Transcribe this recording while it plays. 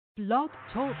Blog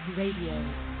Talk Radio.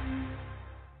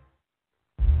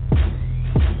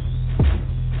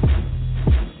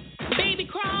 Baby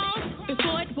crawl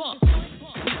before it walks.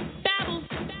 Babble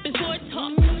before it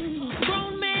talks.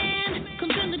 Grown man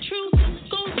comes in the truth.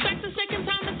 Goes back the second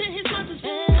time until his mother's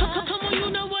womb. Come on,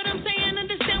 you know what I'm saying.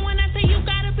 Understand when I say you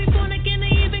gotta be born again to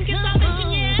even get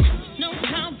salvation, yeah. No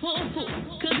time for a fool,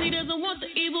 cause he doesn't want the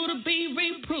evil to be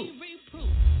reproved.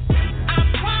 I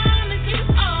promise you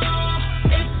all,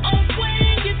 it's on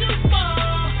when you do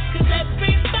fall. Cause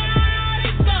everybody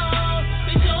falls.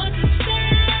 Be sure to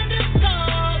stand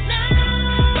tall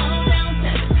now. Fall down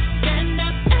 7,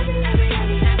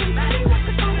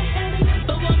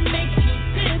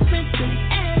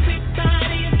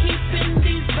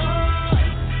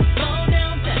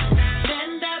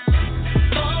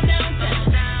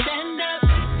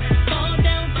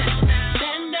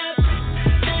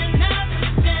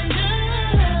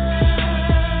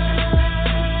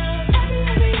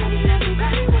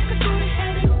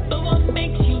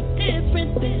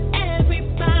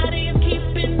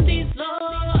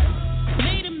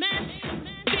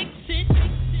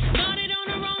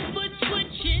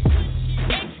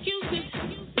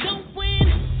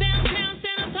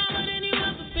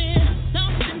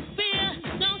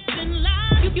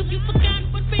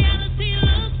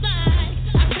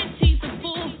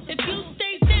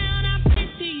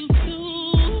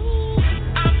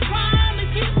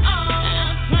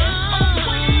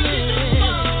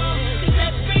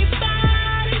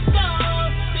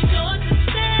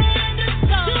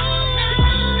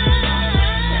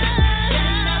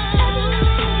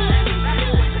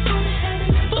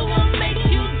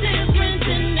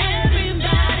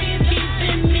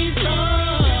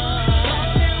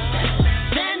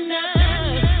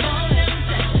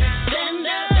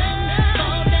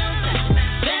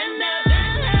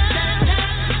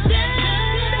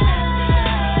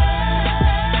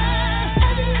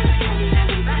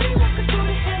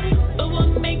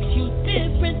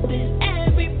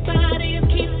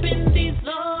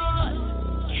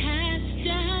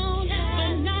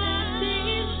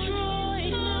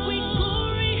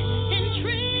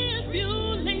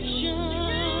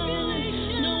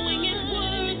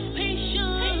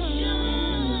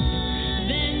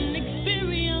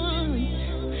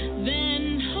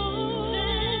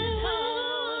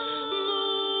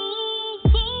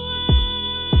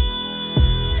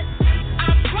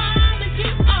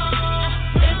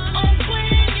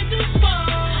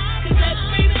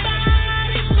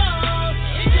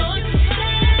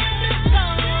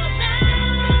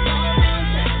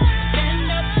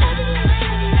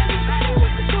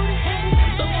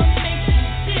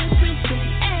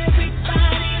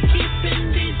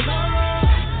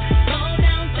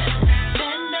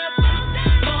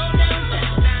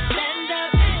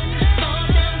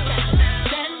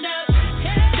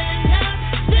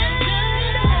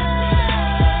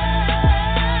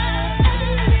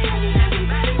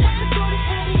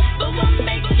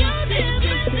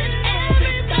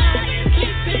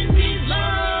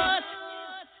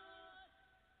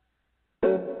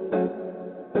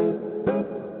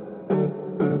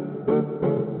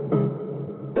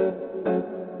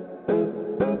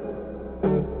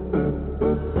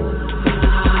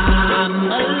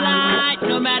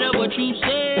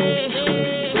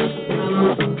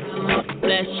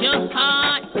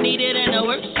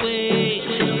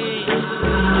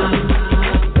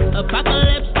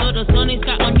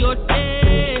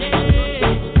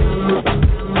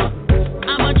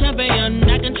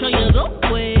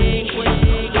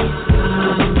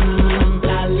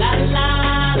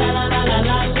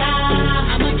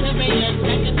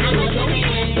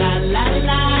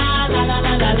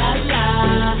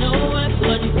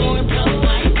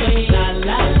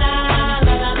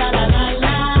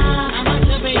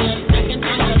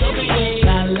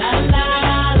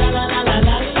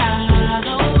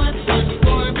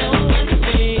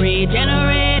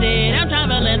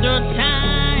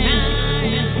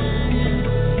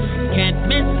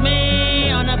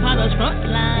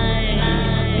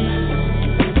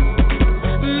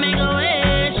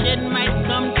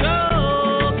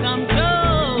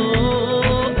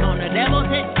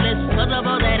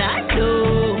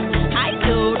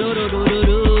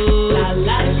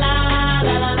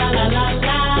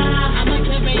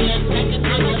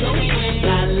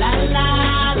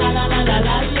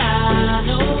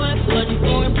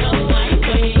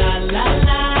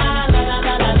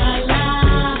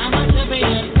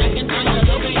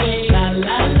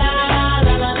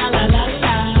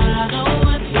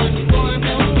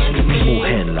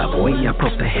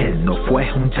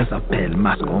 cancha esa pel,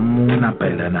 más como una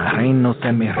pelena. Reino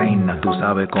semi reina, tú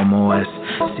sabes cómo es.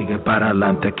 Sigue para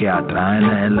adelante que atrás en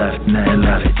el left. Dale,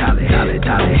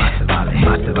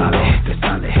 más te vale, te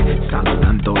sale.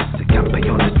 Saludando ese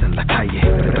campeones en la calle,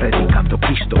 predicando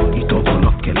Cristo y todo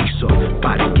lo que él hizo.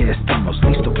 Para que estamos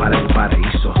listos para el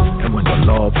paraíso. And when the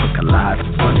Lord put a life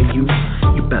in front of you,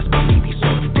 you best believe he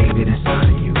saw David inside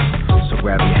of you. So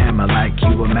grab your hammer like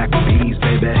you were Maccabees,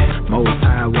 baby. Most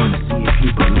I wanna see if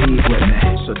you believe with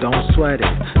me. So don't sweat it,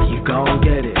 you gon'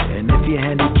 get it. And if you're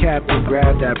handicapped, then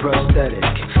grab that prosthetic.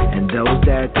 And those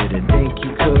that didn't think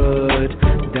you could,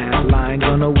 that line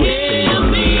gonna wish they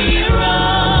would.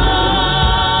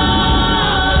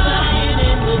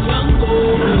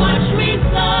 Watch me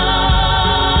fly,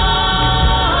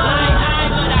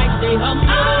 but I stay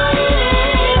humble.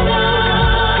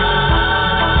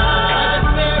 The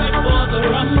spirit for the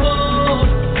rumble,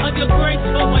 of your grace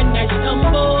for when I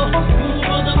stumble. Move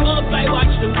on the up, I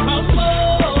watch them crumble.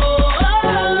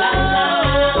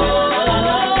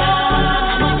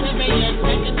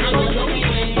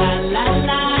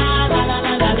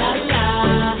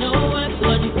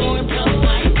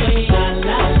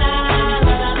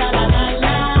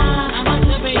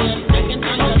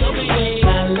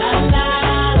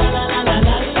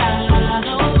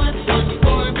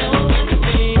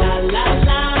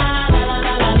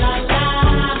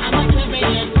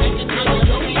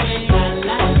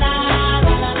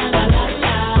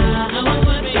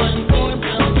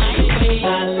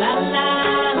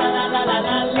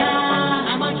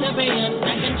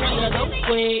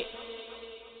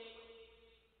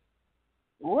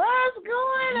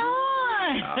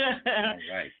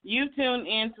 You tuned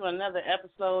in to another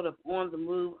episode of On the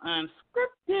Move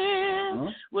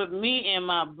Unscripted with me and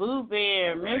my boo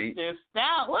bear, Mr.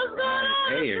 Stout. What's going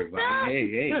on? Hey,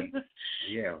 everybody. Hey.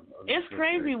 Yeah. It's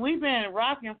crazy. We've been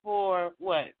rocking for,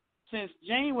 since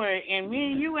January, and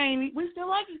me and you we still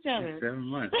like each other. 7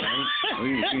 months, right? We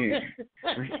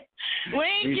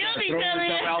ain't killed each other.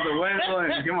 Throw out the window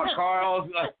and get my car all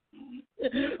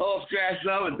scratched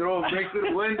up and throw a brick through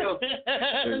the window.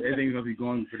 Everything's going to be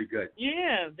going pretty good.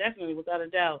 Yeah, definitely, without a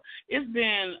doubt. It's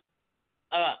been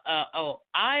a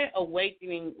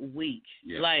eye-awakening week.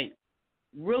 Yeah. Like,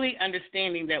 really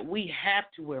understanding that we have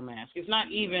to wear masks. It's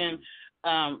not even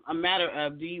a matter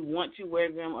of do you want to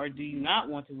wear them or do you not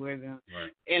want to wear them.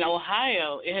 Right. In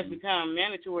Ohio, it has become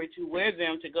mandatory to wear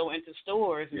them to go into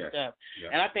stores and stuff. Yeah.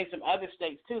 And I think some other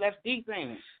states, too. That's deep,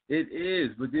 ain't it? It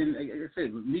is, but then, like I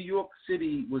said, New York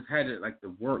City had it like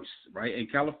the worst, right? And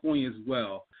California as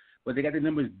well. But they got the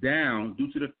numbers down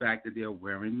due to the fact that they're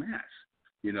wearing masks,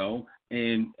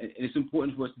 And it's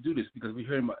important for us to do this because we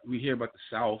hear about the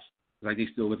South, like they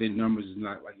still within numbers is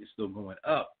not like it's still going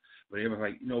up. But everyone's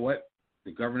like, you know what?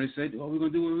 The governor said, we're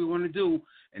going to do what we want to do.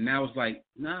 And now it's like,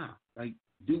 nah,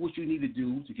 do what you need to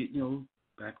do to get,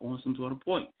 back on some sort of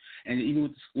point. And even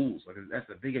with the schools, that's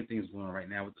the bigger thing that's going on right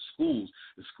now with the schools.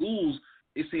 The schools,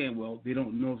 they're saying, they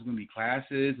don't know if it's going to be classes,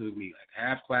 or it's going to be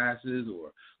half classes,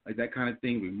 or that kind of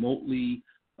thing remotely.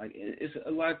 It's a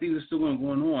lot of things that's still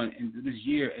going on in this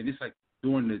year, and it's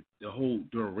during the whole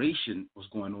duration what's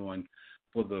going on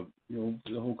for the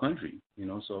the whole country,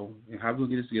 So how are we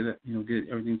gonna get this together? Get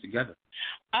everything together.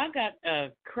 I got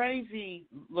a crazy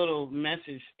little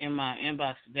message in my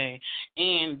inbox today,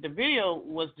 and the video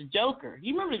was the Joker.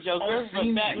 You remember the Joker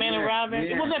from Batman and Robin?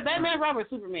 Yeah. Was that Batman and Robin or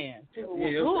Superman? Who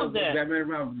was that? Batman and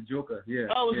Robin, the Joker. Yeah.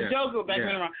 Oh, it was the Joker,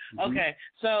 Batman and Robin. Mm-hmm. Okay,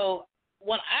 so.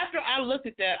 After I looked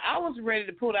at that, I was ready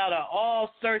to put out an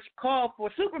all-search call for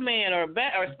Superman or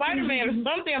Spider-Man or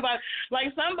something about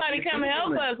somebody come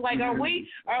help us. Are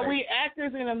we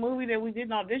actors in a movie that we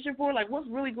didn't audition for? What's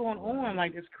really going on?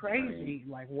 It's crazy.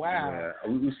 Wow. Yeah.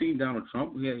 We've seen Donald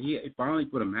Trump. He finally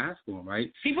put a mask on,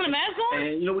 right? He put a mask on?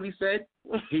 And you know what he said?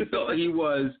 He felt like he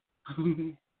was.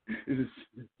 He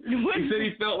said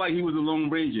he felt like he was a Lone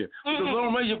Ranger. Mm-hmm. The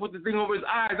Lone Ranger put the thing over his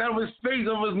eyes, out of his face,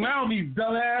 over his mouth, you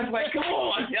dumbass. Come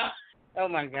on. Oh,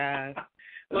 my God.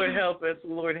 Lord help us.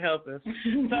 Lord help us.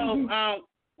 So,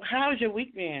 how's your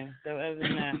week been, other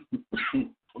than that?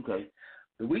 Okay.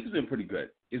 The week's been pretty good.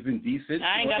 It's been decent.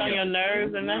 I ain't got on your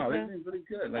nerves or nothing? No, it's been pretty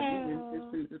good.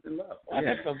 It's been love. Oh,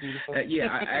 that's so beautiful. I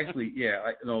actually,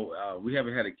 we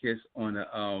haven't had a kiss on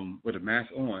with a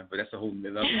mask on, but that's a whole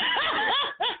other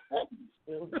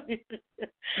thing.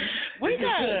 We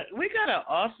got an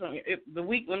awesome the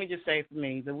week. Let me just say for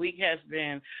me, the week has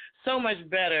been so much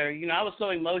better. You know, I was so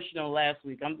emotional last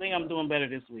week. I'm doing better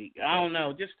this week. I don't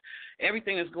know, just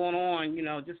everything that's going on. You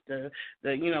know, just the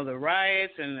the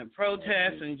riots and the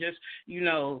protests and just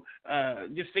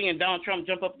just seeing Donald Trump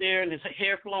jump up there and his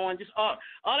hair flowing. Just all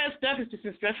that stuff is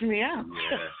just stressing me out.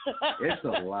 Yeah, it's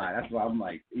a lot. That's why I'm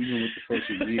like, even with the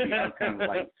social media, I'm kind of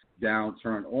like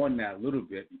downturned on that a little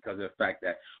bit because of the fact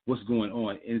that what's going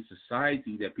on in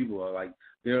society, that people are like,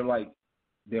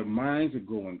 their minds are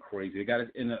going crazy. They got us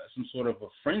in some sort of a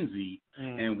frenzy,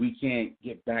 and we can't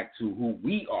get back to who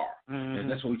we are.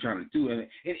 And that's what we're trying to do. And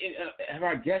have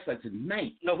our guests like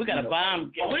tonight. No, we got a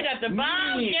bomb. We got the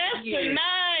bomb guest tonight.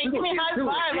 Give me a high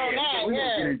five on that. We're going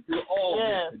to get into all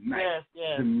this tonight.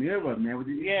 Yes. Zemira, man, with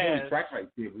the track right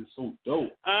there was so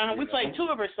dope. We played two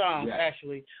of her songs,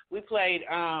 actually. We played,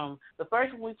 the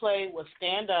first one we played was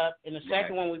Stand Up, and the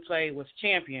second one we played was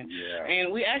Champion. Yeah.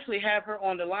 And we actually have her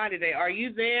on the line today. Are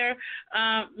you there,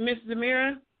 Miss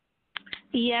Zemira?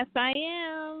 Yes, I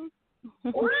am.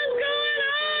 What's going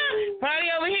on? Party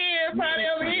over here, party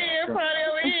over here, party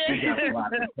over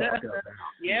here.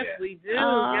 Yes, we do.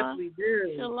 Yes, we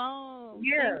do. Shalom.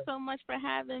 Yeah. Thanks so much for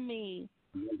having me.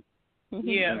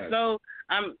 Yeah, so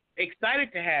I'm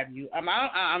excited to have you.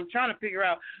 I'm trying to figure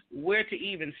out where to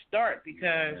even start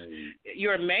because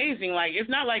you're amazing. Like, it's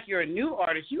not like you're a new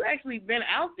artist. You actually been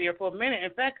out there for a minute.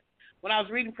 In fact, when I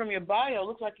was reading from your bio, it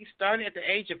looks like you started at the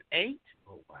age of 8.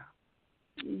 Oh, wow.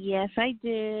 Yes, I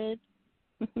did.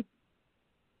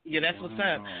 Yeah, that's what's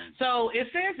up. So it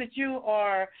says that you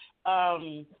are a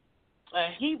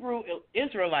Hebrew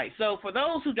Israelite. So for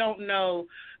those who don't know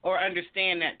or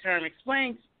understand that term,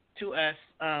 explain to us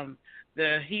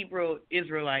the Hebrew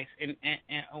Israelites and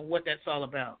what that's all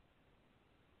about.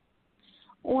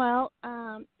 Well,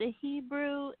 the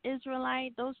Hebrew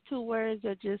Israelite, those two words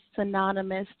are just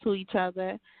synonymous to each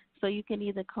other. So you can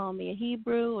either call me a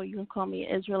Hebrew or you can call me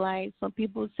an Israelite. Some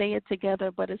people say it together,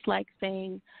 but it's like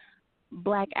saying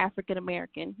Black African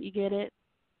American. You get it?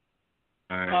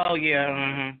 Oh,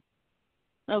 yeah.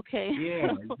 Okay. Yeah.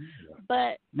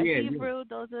 But Hebrew,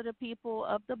 those are the people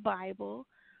of the Bible.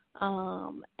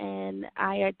 And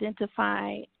I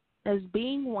identify as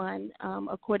being one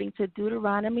according to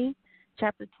Deuteronomy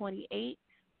chapter 28,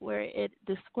 where it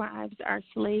describes our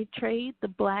slave trade, the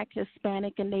Black,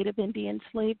 Hispanic, and Native Indian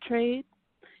slave trade.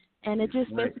 And it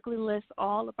just basically lists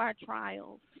all of our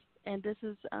trials. And this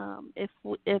is,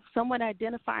 if someone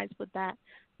identifies with that,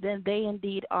 then they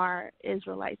indeed are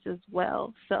Israelites as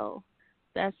well. So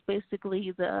that's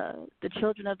basically the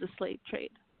children of the slave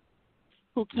trade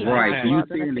who keep right. So you're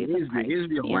saying the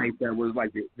Israelites that was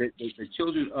like the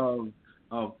children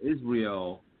of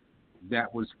Israel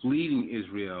that was fleeing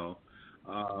Israel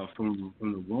from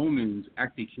the Romans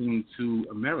actually came to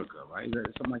America, right? Is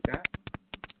that something like that?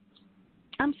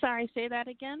 I'm sorry, say that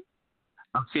again.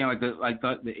 I'm saying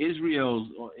the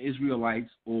Israelites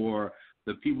or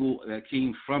the people that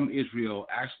came from Israel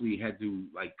actually had to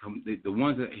come. The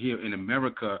ones that are here in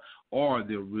America are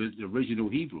the original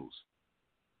Hebrews.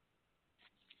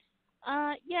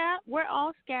 Yeah, we're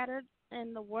all scattered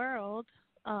in the world.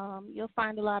 You'll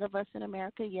find a lot of us in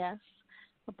America, yes.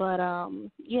 But,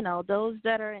 those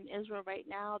that are in Israel right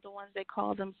now, the ones that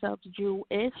call themselves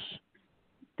Jewish,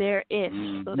 they're ish.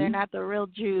 Mm-hmm. So they're not the real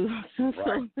Jews.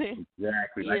 Right.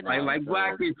 Exactly. Like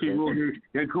blackish people,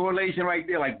 the correlation right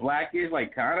there, like blackish,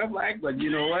 like kind of black, but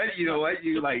you know what? You're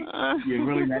you're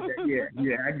really not that.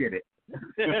 Yeah, I get it.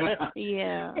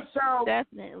 Yeah, so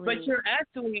definitely. But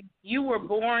you were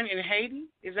born in Haiti?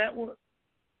 Is that what?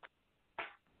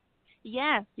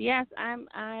 Yes. I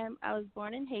was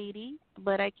born in Haiti,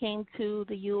 but I came to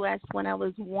the U.S. when I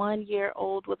was 1 year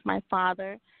old with my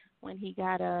father when he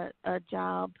got a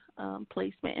job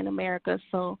placement in America,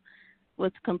 so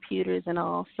with computers and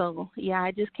all. So, yeah,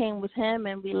 I just came with him,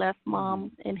 and we left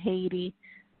Mom in Haiti.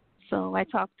 So I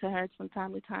talk to her from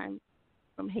time to time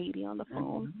from Haiti on the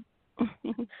phone.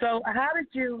 So how did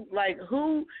you,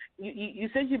 you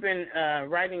said you've been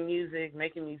writing music,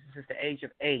 making music since the age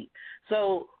of 8.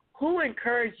 So who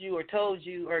encouraged you or told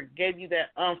you or gave you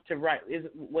that to write?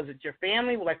 Was it your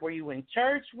family? Like, were you in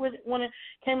church when it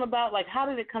came about? Like, how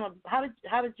did it come? How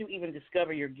did you even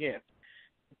discover your gift?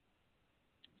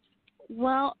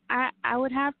 Well, I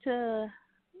would have to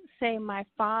say my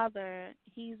father.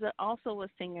 He's also a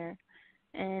singer,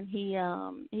 and he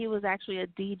was actually a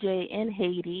DJ in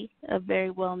Haiti, a very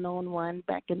well-known one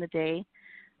back in the day.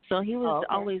 So he was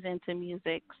always into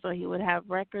music. So he would have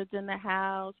records in the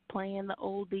house, playing the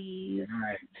oldies,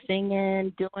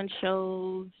 singing, doing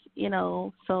shows,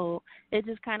 So it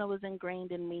just kind of was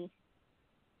ingrained in me.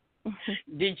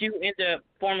 Did you end up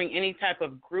forming any type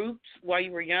of groups while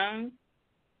you were young?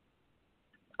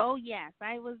 Oh, yes.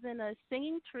 I was in a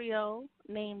singing trio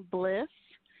named Bliss.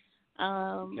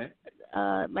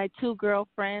 My two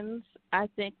girlfriends, I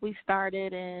think we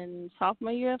started in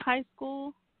sophomore year of high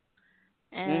school.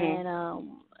 And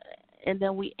and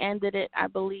then we ended it, I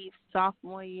believe,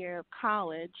 sophomore year of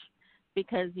college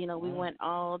because, we went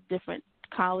all different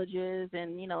colleges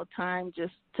and, time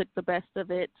just took the best of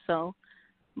it. So,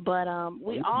 but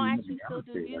we all actually still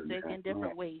do music in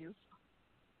different ways.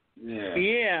 Yeah.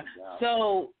 Yeah.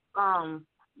 So,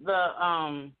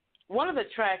 one of the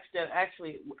tracks that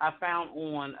actually I found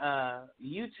on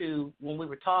YouTube when we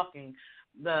were talking,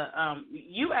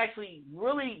 you actually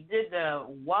really did the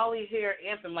Wally hair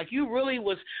anthem. Like you really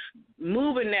was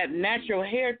moving that natural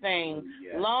hair thing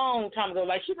long time ago.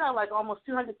 Like she got like almost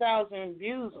 200,000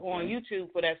 views on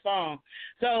YouTube for that song.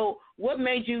 So what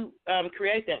made you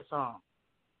create that song?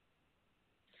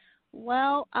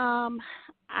 Well,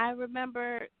 I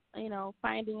remember,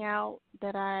 finding out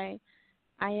that I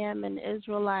am an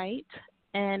Israelite.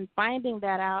 And finding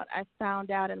that out, I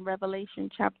found out in Revelation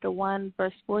chapter 1,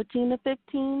 verse 14 to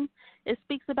 15, it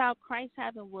speaks about Christ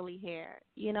having woolly hair,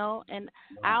 and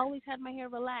I always had my hair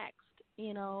relaxed,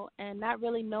 and not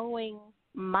really knowing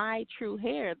my true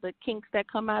hair, the kinks that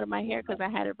come out of my hair because I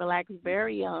had it relaxed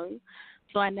very young,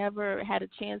 so I never had a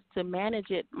chance to manage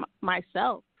it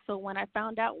myself. So when I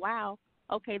found out, wow,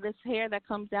 okay, this hair that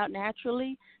comes out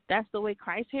naturally, that's the way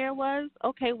Christ's hair was,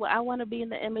 okay, well, I want to be in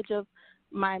the image of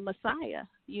my Messiah,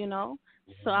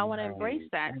 so I want to embrace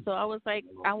that. So I was like,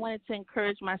 I wanted to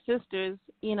encourage my sisters,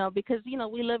 because,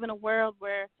 we live in a world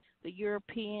where the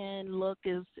European look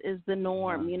is the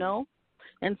norm,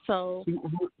 and so,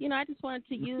 I just wanted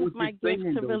to use my gift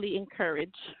to really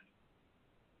encourage.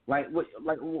 Like what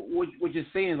you're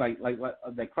saying, like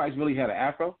that Christ really had an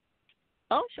afro?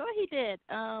 Oh, sure he did.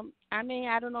 I mean,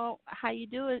 I don't know how you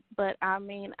do it, but I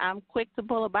mean, I'm quick to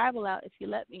pull a Bible out if you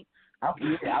let me. I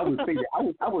would say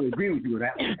that. I would agree with you with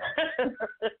that one.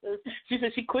 She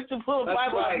said she quick to pull a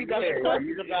Bible out. You got some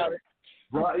questions about it.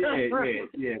 Bro,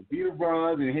 yeah. Beater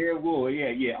bronze and hair wool,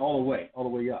 all the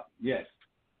way up. Yes.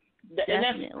 And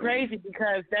that's crazy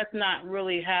because that's not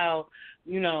really how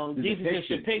Jesus is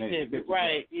depicted,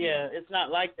 right? Yeah, it's not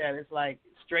like that. It's like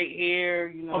straight hair,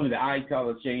 I mean, the eye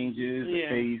color changes, the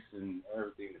face, and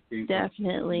everything.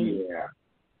 Definitely.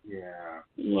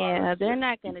 Yeah, they're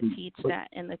not going to teach that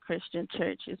in the Christian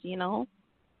churches,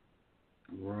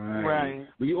 Right.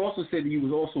 But you also said you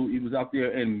was out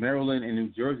there in Maryland and New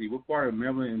Jersey. What part of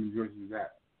Maryland and New Jersey was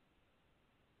that?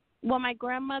 Well, my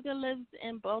grandmother lives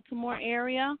in Baltimore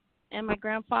area, and my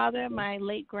grandfather, my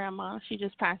late grandma, she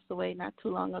just passed away not too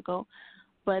long ago.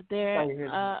 But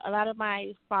a lot of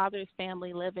my father's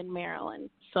family live in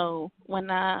Maryland. So when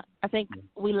I think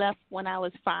we left when I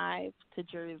was 5 to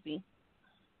Jersey.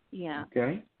 Yeah.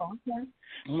 Okay.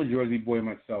 I'm a Jersey boy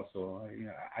myself, so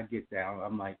I get that.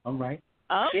 I'm like, all right.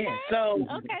 Okay. Yeah. So.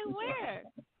 Okay, where?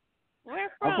 Where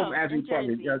from? I'm from Asbury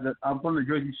Park. I'm from the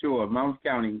Jersey Shore, Mounds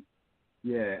County.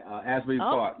 Yeah, Asbury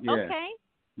Park. Yeah. Okay.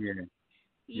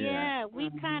 Yeah. We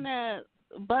kind of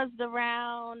buzzed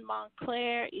around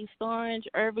Montclair, East Orange,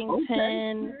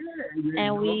 Irvington,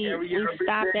 and we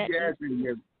stopped at.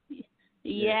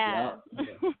 Yeah.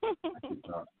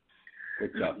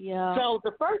 Yeah. So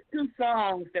the first two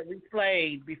songs that we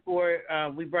played before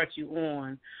we brought you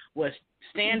on was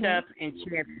 "Stand Up" and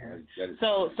 "Champion."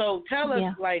 So tell us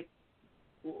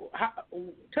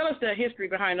tell us the history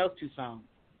behind those two songs.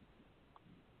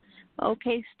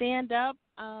 Okay, "Stand Up."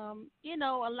 A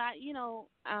lot.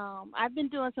 I've been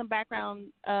doing some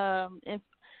background and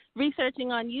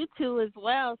researching on YouTube as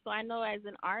well. So I know as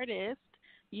an artist,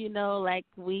 like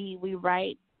we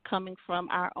write coming from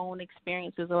our own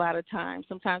experiences a lot of times.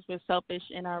 Sometimes we're selfish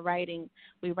in our writing.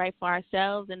 We write for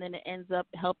ourselves, and then it ends up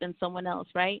helping someone else,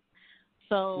 right?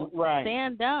 So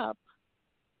Stand Up,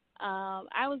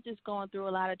 I was just going through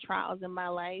a lot of trials in my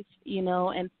life,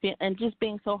 and just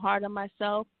being so hard on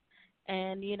myself.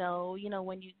 And,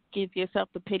 when you give yourself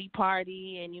the pity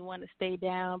party and you want to stay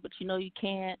down, but you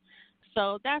can't.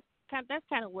 So that's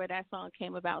kind of where that song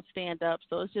came about, Stand Up.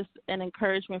 So it's just an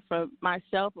encouragement for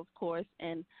myself, of course,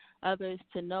 and others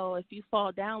to know if you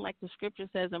fall down, like the scripture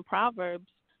says in Proverbs,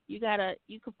 you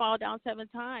could fall down 7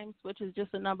 times, which is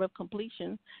just a number of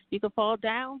completion. You could fall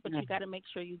down, but you got to make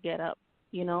sure you get up,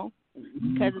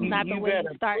 because it's not the way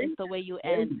you start, it's the way you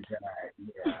end.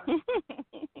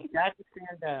 Got to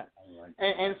stand up.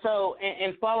 And so,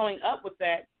 and following up with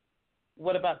that,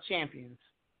 what about Champions?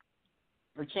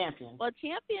 Or Champion? Well,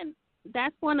 Champion,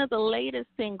 that's one of the latest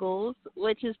singles,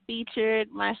 which has featured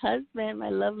my husband, my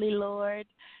lovely Lord,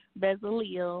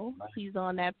 Bezaleel. He's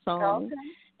on that song. Okay.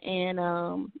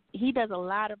 And he does a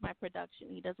lot of my production.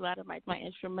 He does a lot of my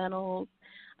instrumentals,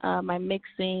 my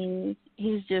mixing.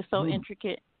 He's just so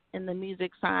intricate in the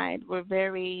music side. We're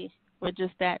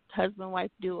just that husband-wife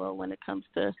duo when it comes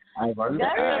to. That's a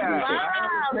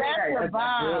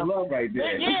bomb. Love right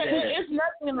there. Yeah, it's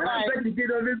nothing like. I bet you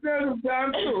get on this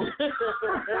time too.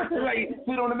 Like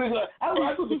sit on the middle.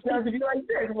 I put the sound to be like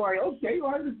that. Like, okay,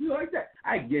 why does it be like that?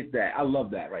 I get that. I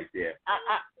love that right there.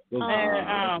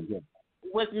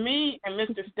 With me and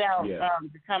Mr. Stout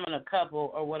becoming a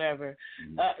couple or whatever,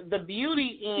 the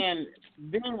beauty in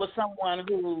being with someone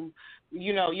who,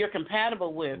 you know, you're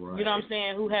compatible with, you know what I'm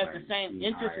saying, who has the same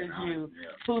interests as you,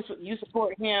 who you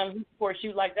support him, he supports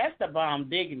you, like that's the bomb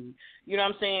diggity. You know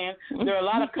what I'm saying? There are a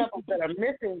lot of couples that are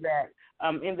missing that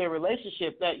in their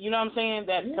relationship, that, you know what I'm saying,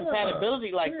 that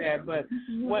compatibility like that. But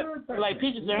what, like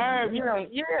Peaches and Herb, you know,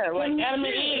 like Adam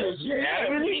and Eve,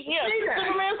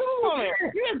 Superman, Superwoman.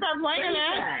 You didn't stop playing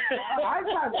that.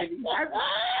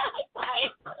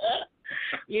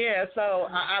 Yeah, so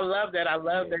I love that. I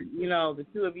love that, you know, the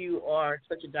two of you are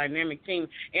such a dynamic team,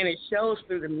 and it shows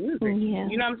through the music. Yeah.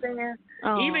 You know what I'm saying?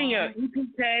 Even your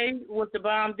EPK with the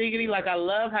bomb diggity, like I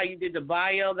love how you did the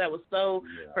bio. That was so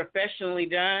professionally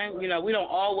done. You know, we don't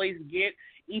always get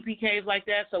EPKs like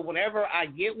that, so whenever I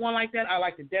get one like that, I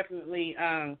like to definitely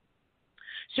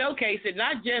showcase it,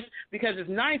 not just because it's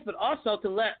nice, but also to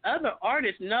let other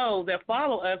artists know that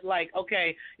follow us, like,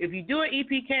 okay, if you do an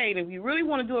EPK and if you really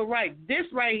want to do it right, this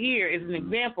right here is an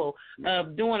example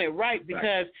of doing it right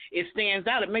because it stands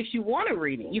out. It makes you want to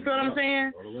read it. You feel what I'm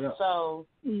saying? So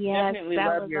definitely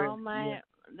love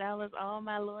that was all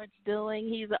my Lord's doing.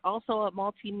 He's also a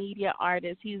multimedia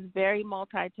artist. He's very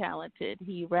multi-talented.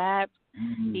 He raps,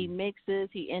 he mixes,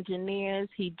 he engineers,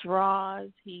 he draws,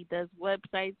 he does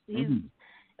websites. He's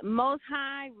Most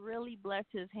High really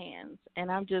blessed his hands,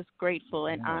 and I'm just grateful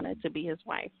and honored to be his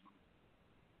wife.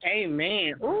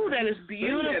 Amen. Ooh, that is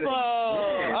beautiful.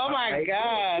 Oh, my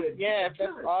God. Yes,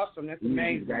 that's awesome. That's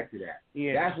amazing. Back to that.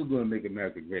 Yeah. That's what's going to make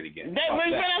America great again. That's what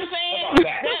I'm saying?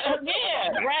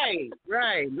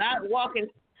 Right. Not walking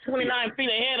 29 feet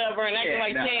ahead of her and acting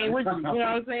like she ain't with you. You know what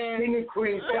I'm saying? Singing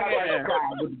Queen Sky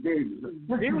with the baby.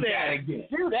 Do that again.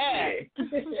 Do that.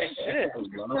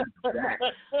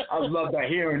 I love that,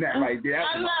 hearing that right there.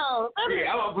 I know.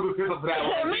 Yeah, I'm going to put a picture for that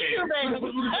one. Me too, baby.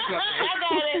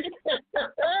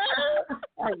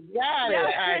 I got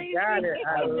it.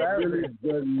 I love it.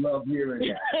 Good love hearing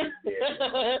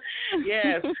that.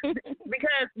 Yes.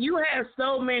 Because you have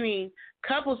so many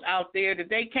couples out there that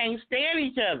they can't stand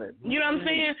each other. You know what I'm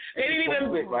saying? They didn't make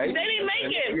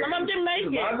it. Some of them didn't make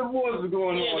it. A lot of wars are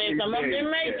going on. Some of them didn't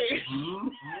make it.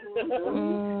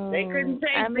 They couldn't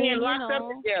take being locked up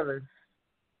together.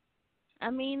 I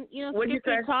mean,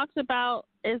 Scripture talks about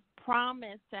it's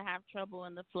promised to have trouble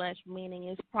in the flesh, meaning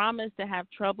it's promised to have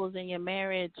troubles in your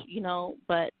marriage,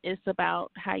 but it's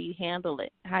about how you handle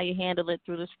it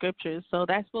through the Scriptures. So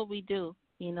that's what we do,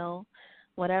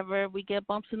 Whatever we get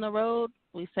bumps in the road,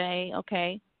 we say,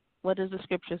 okay, what does the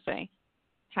Scripture say?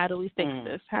 How do we fix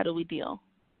this? How do we deal?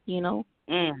 And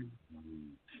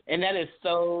that is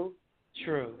so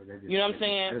true. You know what I'm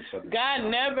saying? God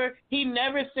never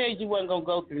said you wasn't going to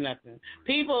go through nothing.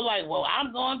 People are like, well,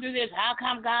 I'm going through this. How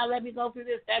come God let me go through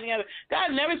this, that, and the other?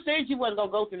 God never said you wasn't going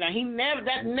to go through nothing.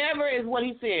 That never is what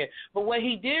he said. But what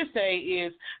he did say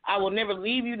is, I will never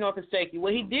leave you nor forsake you.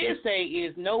 What he did say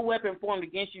is, no weapon formed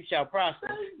against you shall prosper.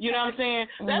 You know what I'm saying?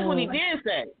 That's what he did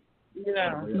say.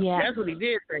 That's what he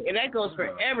did say. And that goes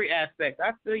for every aspect.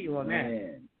 I feel you on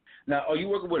that. Now, are you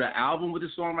working with an album with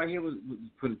this song right here,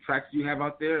 for the tracks you have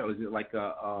out there, or is it like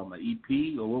an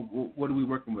EP, or what are we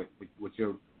working with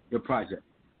your project?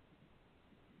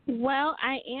 Well,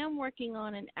 I am working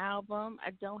on an album. I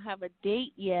don't have a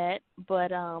date yet, but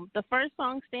the first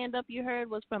song, Stand Up, you heard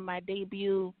was from my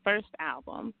debut first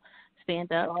album,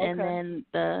 Stand Up, and then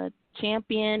the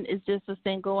Champion is just a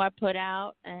single I put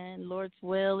out, and Lord's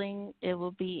willing, it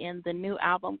will be in the new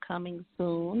album coming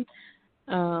soon.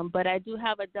 But I do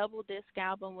have a double disc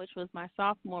album, which was my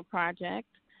sophomore project.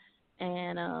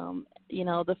 And,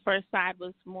 the first side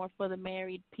was more for the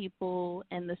married people,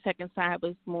 and the second side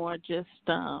was more just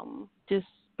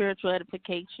spiritual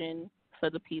edification for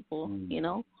the people,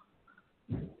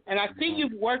 And I see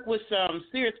you've worked with some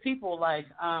serious people like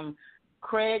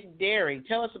Craig Derry.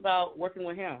 Tell us about working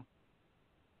with him.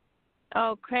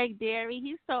 Oh, Craig Derry,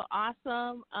 he's so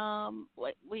awesome.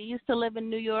 We used to live in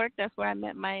New York. That's where I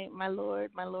met my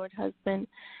Lord husband,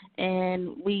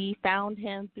 and we found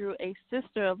him through a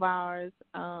sister of ours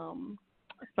from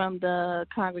the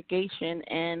congregation,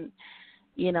 and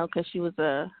because she was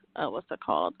a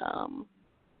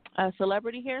a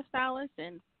celebrity hairstylist,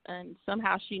 and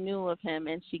somehow she knew of him,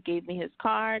 and she gave me his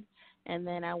card. And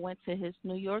then I went to his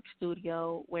New York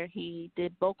studio where he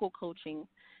did vocal coaching.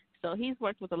 So he's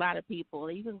worked with a lot of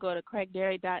people. You can go to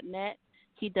craigderry.net.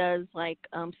 He does like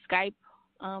Skype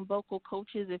vocal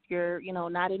coaches if you're,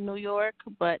 not in New York.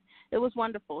 But it was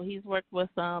wonderful. He's worked with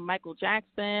Michael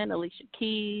Jackson, Alicia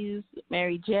Keys,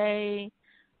 Mary J.,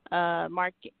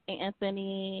 Mark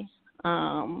Anthony,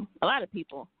 a lot of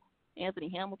people. Anthony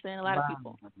Hamilton, a lot of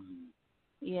people.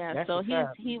 Yeah, that's so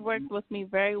he worked with me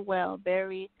very well.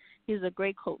 He's a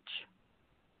great coach.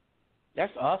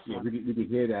 That's awesome. Yeah, we could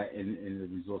hear that in the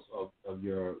results of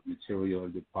your material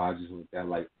and the projects with that,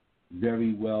 like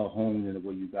very well honed in the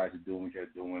way you guys are doing what you're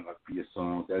doing, like for your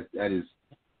songs. That is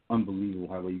unbelievable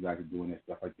how well you guys are doing that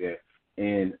stuff like that.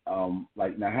 And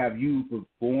like now, have you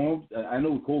performed? I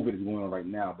know COVID is going on right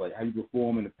now, but have you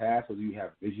performed in the past, or do you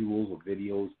have visuals or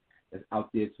videos that's out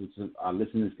there so our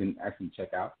listeners can actually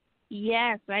check out?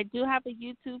 Yes, I do have a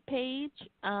YouTube page.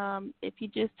 If you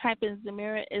just type in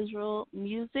Zemira Israel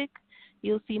Music,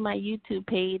 you'll see my YouTube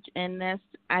page, and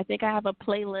I think I have a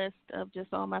playlist of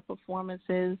just all my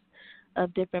performances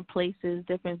of different places,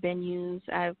 different venues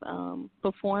I've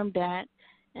performed at,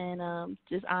 and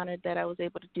just honored that I was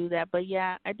able to do that. But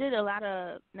yeah, I did a lot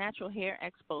of natural hair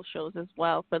expo shows as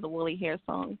well for the Woolly Hair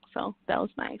song, so that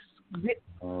was nice.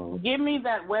 Give me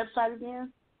that website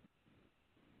again.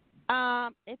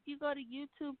 If you go to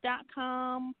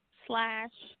youtube.com/ I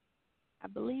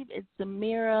believe it's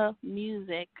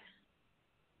ZemiraMusic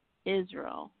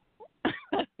Israel,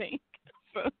 I think.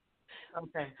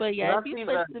 Okay. But yeah, if you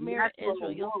put Zemira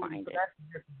Israel, you'll find it.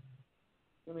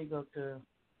 Let me go to.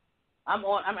 I'm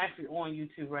actually on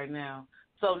YouTube right now.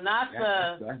 So not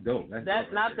that's dope.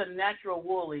 That's not the natural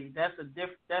woolly. That's a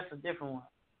different one.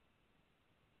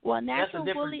 Well, natural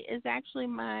woolly is actually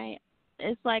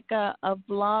it's like a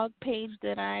vlog page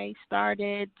that I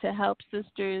started to help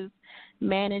sisters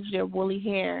manage their woolly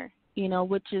hair,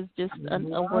 which is just a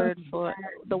word for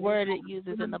the word it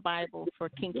uses in the Bible for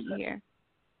kinky hair.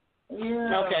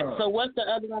 Yeah. Okay, so what's the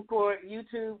other one for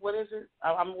YouTube? What is it?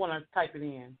 I'm going to type it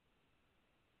in.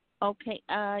 Okay,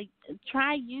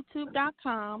 try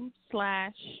youtube.com/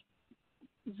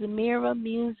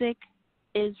 ZemiraMusic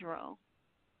Israel.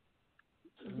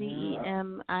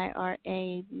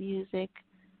 ZEMIRA Music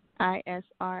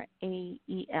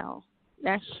ISRAEL.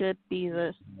 That should be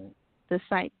the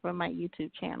site for my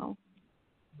YouTube channel.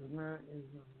 Okay.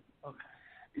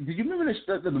 Did you remember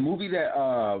the movie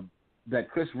that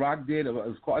Chris Rock did? It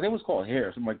was called, I think it was called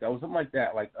Hair, something like that. It was something like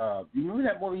that. Like, you remember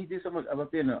that movie he did something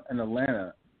up there in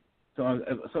Atlanta? So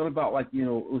something about like it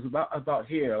was about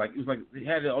hair. Like it was like he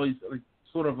had all these like,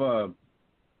 sort of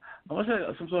I want to say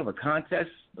some sort of a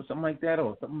contest or something like that,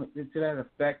 or something to that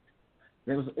effect.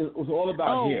 It was all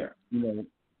about hair,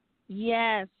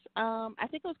 Yes, I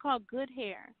think it was called Good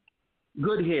Hair.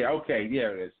 Good Hair. Okay,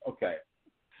 there it is. Okay.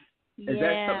 Is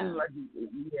that something like?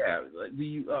 Like, do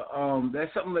you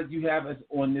that's something that you have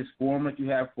on this forum that you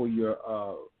have for your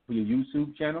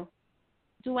YouTube channel?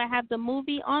 Do I have the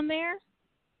movie on there?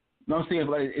 No, I'm saying,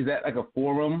 like, is that like a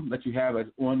forum that you have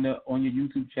on your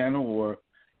YouTube channel, or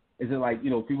is it like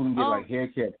people can get like hair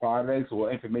care products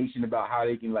or information about how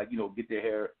they can get their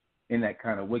hair in that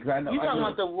kind of way? Cause I know, you talking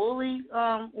about the woolly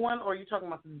one, or are you talking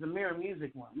about the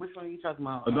ZemiraMusic one? Which one are you talking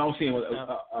about? No, I'm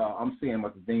saying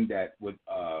about the thing that with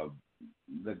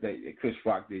that Chris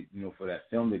Rock did, for that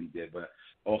film that he did, but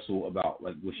also about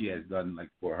like what she has done like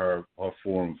for her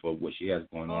forum for what she has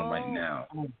going on right now.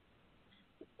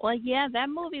 Well, yeah, that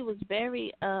movie was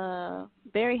very,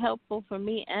 very helpful for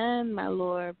me and my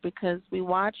Lord, because we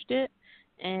watched it,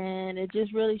 and it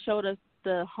just really showed us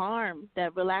the harm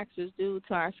that relaxers do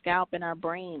to our scalp and our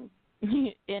brain,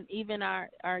 and even our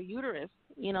uterus.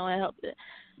 It helped it,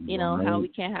 how we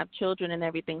can't have children and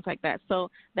everything like that.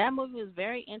 So that movie was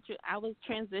very interesting. I was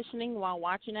transitioning while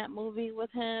watching that movie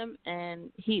with him,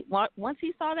 and once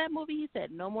he saw that movie, he said,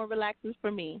 "No more relaxers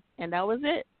for me," and that was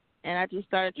it. And I just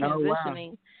started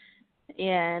transitioning. Oh, wow.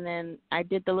 Yeah, and then I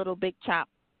did the little big chop.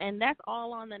 And that's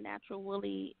all on the Natural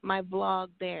Woolly, my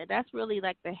vlog there. That's really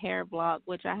like the hair vlog,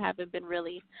 which I haven't been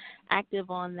really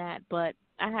active on that. But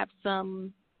I have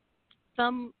some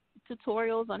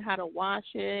tutorials on how to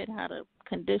wash it, how to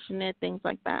condition it, things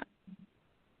like that.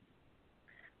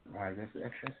 Right, that's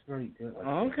very good.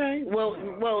 Okay. Well,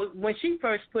 when she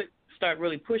first started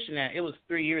really pushing that, it was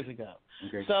 3 years ago.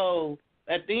 Okay. So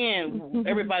at the end,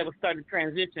 everybody was starting to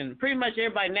transition. Pretty much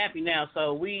everybody nappy now,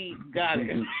 so we got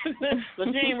it. So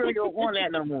she ain't really on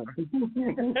that no more. she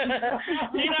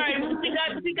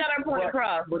got her point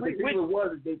across. But the thing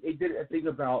was, they did a thing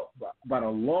about a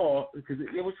law because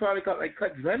they were trying to cut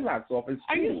dreadlocks off in school.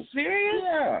 Are you serious?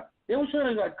 Yeah. They were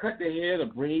trying to cut the hair, the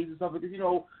braids and stuff, because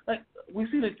we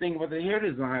see the thing about the hair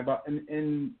design about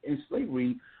in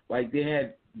slavery, like they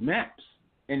had maps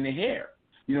in the hair.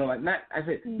 Not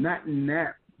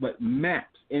naps, but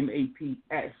maps,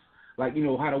 MAPS. Like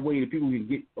how the way that people can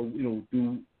get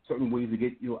do certain ways to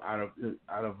get out of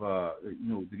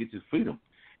to get to freedom,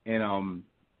 and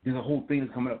there's a whole thing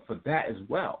that's coming up for that as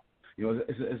well.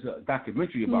 It's a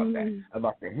documentary about that,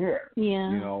 about the hair.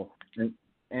 Yeah.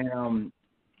 And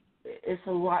it's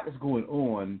a lot that's going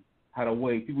on. How the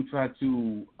way people try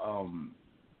to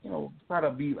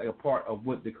be like a part of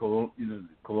what the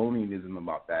colonialism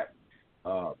about that,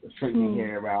 straightening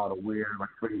hair out or wearing like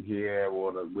straight hair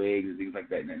or the wigs and things like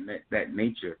that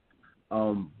nature.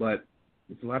 But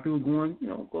it's a lot of people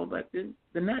going back to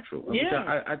the natural.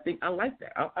 Yeah. I think I like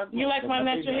that. You like my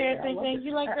natural hair thing?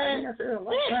 You like that?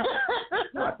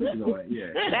 I like that.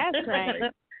 Yeah. That's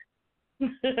right.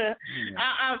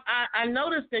 I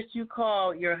noticed that you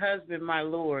call your husband my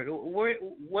Lord.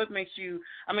 What makes you?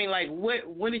 I mean, like,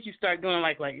 when did you start doing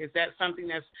like? Is that something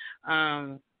that's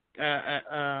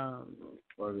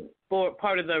for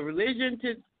part of the religion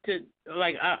to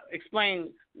explain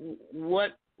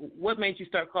what made you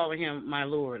start calling him my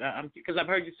Lord? Because I've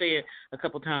heard you say it a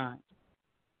couple times.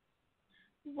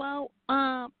 Well,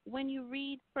 when you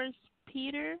read 1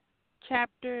 Peter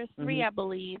chapter 3, I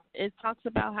believe, it talks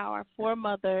about how our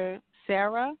foremother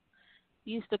Sarah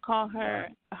used to call her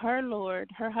Lord,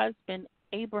 her husband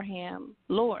Abraham,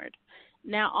 Lord.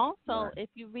 Now, also, if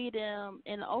you read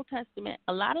in the Old Testament,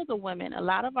 a lot of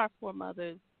our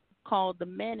foremothers called the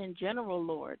men in general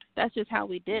Lord. That's just how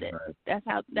we did it. That's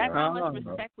how much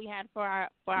respect we had for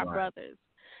our brothers.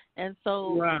 And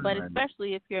so, but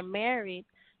especially if you're married,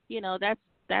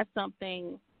 that's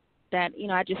something that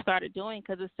I just started doing,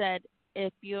 because it said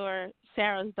if you're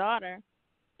Sarah's daughter,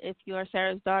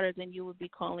 then you would be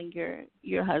calling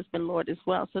your husband Lord as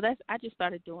well. So I just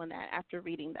started doing that after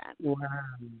reading that. Wow,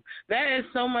 that is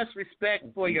so much respect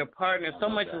for your partner, so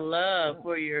much love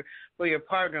for your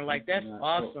partner. Like, that's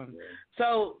awesome.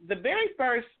 So the very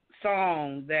first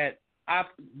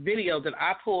video that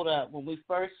I pulled up when we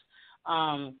first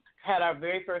had our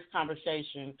very first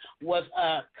conversation was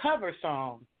a cover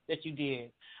song that you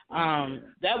did.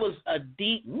 That was a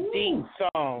deep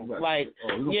song.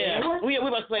 We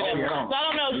must play that. So I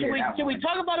don't know. Should we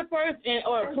talk about it first,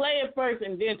 or play it first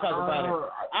and then talk about it?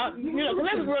 Because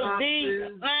that was real deep.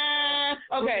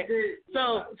 Okay.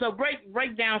 So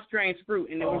break down Strange Fruit,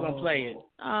 and then we're gonna play it.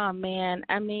 Oh man,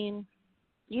 I mean,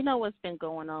 what's been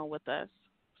going on with us.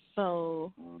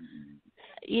 So,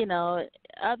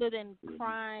 other than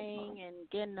crying and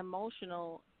getting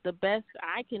emotional, the best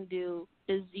I can do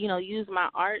is, use my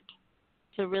art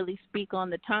to really speak on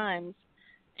the times.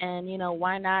 And,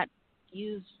 why not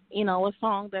use, a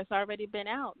song that's already been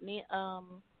out?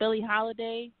 Billie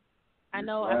Holiday, I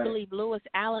believe Lewis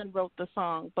Allen wrote the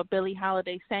song, but Billie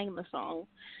Holiday sang the song.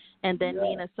 And then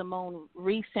Nina Simone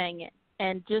re-sang it.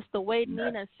 And just the way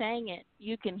Nina sang it,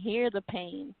 you can hear the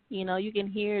pain. You can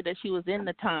hear that she was in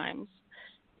the times.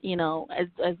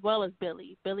 As well as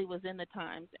Billy. Billy was in the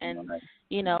times. And,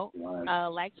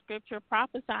 like Scripture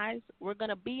prophesies, we're going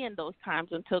to be in those times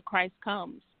until Christ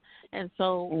comes. And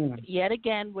so, yet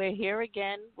again, we're here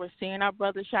again. We're seeing our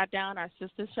brothers shot down, our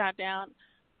sisters shot down,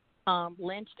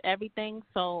 lynched, everything.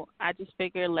 So I just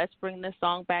figured let's bring this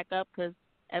song back up, because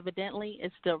evidently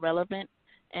it's still relevant.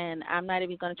 And I'm not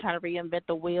even going to try to reinvent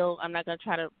the wheel. I'm not going to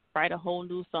try to write a whole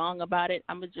new song about it.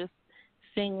 I'm going to just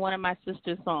sing one of my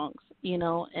sister's songs,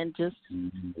 and just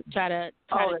try to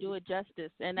do it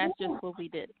justice. And that's just what we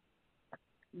did.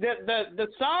 The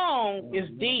song is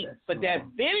deep, but that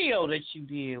video that you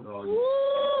did,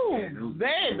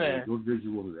 baby, those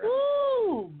visuals,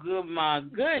 good, my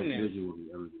goodness,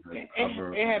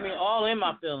 it had me all in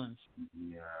my feelings.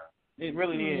 Yeah, it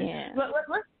really is. Yeah.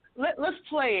 Let's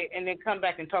play it and then come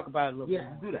back and talk about it a little bit.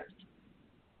 Yeah, do that.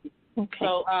 Okay.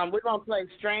 So we're gonna play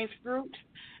 "Strange Fruit,"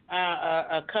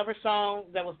 a cover song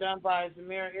that was done by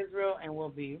Zemira Israel, and we'll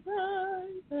be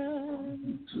right back.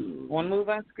 Want to move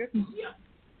on script? Yeah.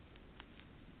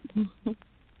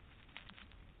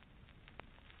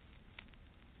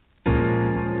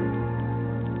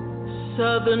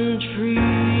 Southern trees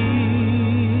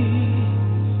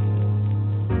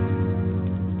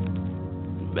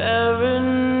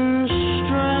bearing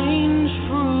strange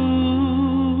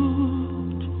fruit,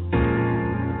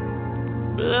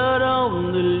 blood on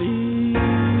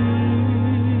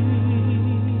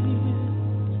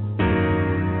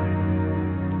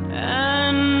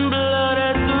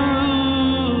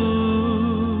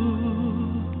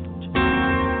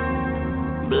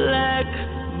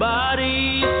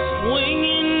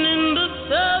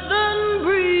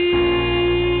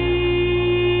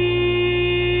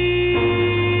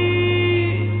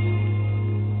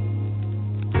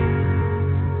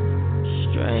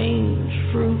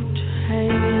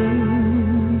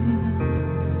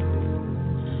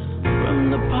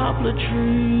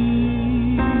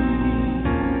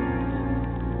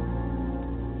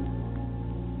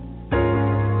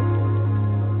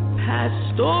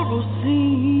awful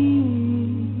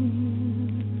scene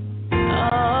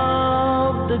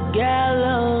of the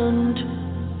gallant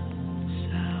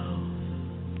South.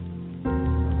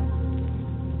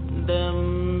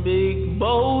 Them big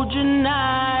bulging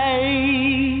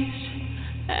eyes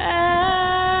and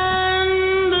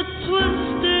the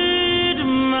twisted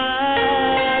mouth,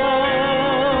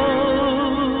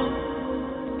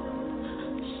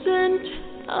 scent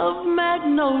of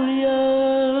magnolia,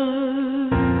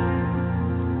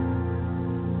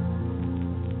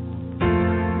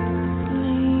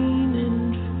 clean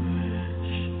and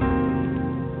fresh.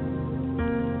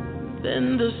 Then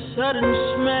the sudden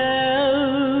smell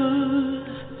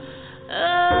of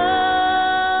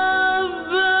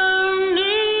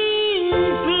burning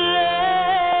flesh.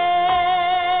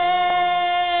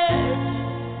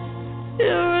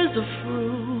 Here is a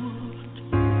fruit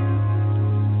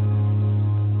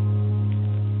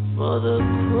for the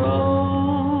crows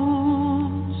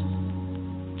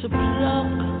to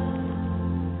pluck,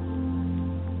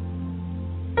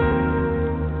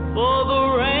 for the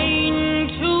rain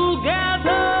to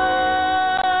gather,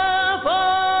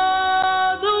 for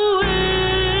the wind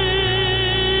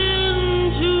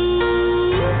to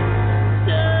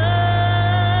stand,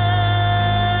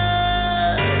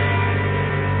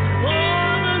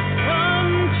 for the sun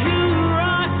to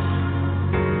rise,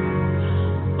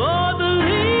 for the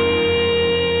leaves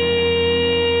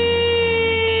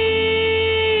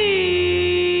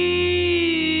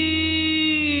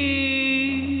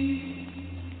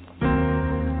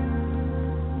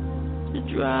to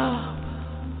drop.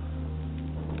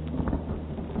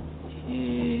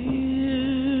 Here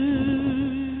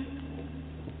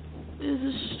is a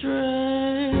strange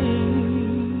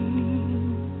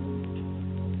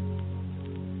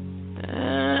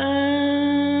and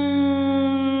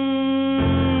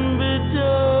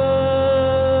bitter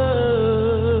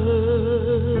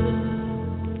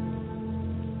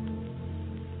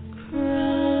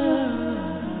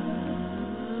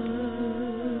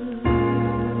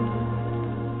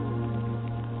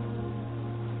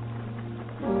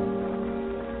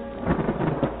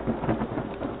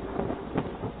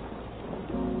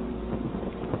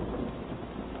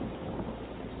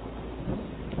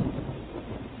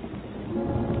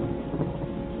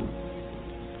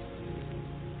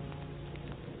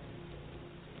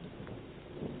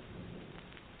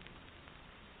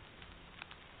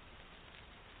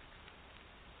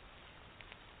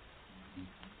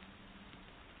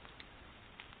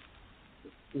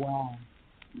Wow.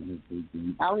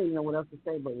 I don't even know what else to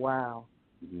say, but wow.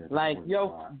 Yeah, Like,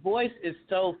 your voice is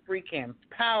so freaking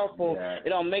powerful. Yeah. It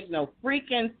don't make no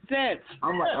freaking sense.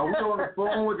 I'm like, are we on the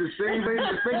phone with the same lady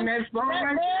to sing that song?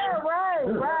 Yeah,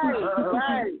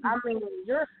 right. I mean,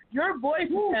 your voice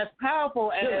is as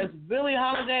powerful as Billie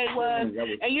Holiday was.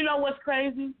 And you know what's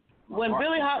crazy? When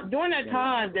during that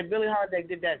time that Billie Holiday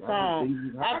did that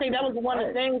song, I think that was one of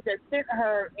the things that sent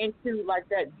her into like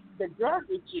the drug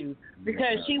issue,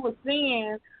 because she was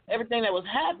seeing everything that was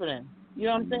happening. You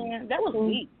know what I'm saying? That was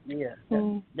deep. Yeah,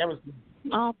 that was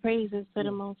deep. All praises to the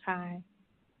Most High.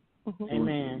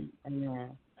 Amen.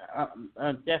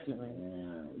 Definitely.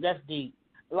 Yeah. That's deep.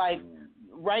 Like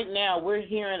right now, we're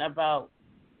hearing about,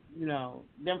 you know,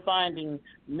 them finding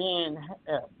men.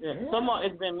 Somewhat,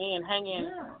 it's been men hanging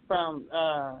from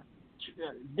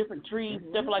different trees,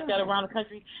 stuff like that around the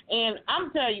country. And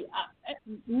I'm telling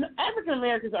you, African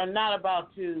Americans are not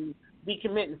about to be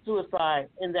committing suicide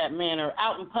in that manner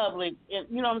out in public. And,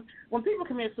 you know, when people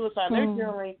commit suicide, they're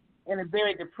generally in a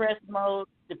very depressed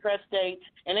state,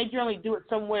 and they generally do it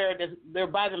somewhere that they're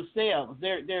by themselves.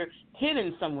 They're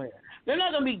hidden somewhere. They're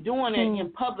not going to be doing it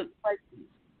in public places.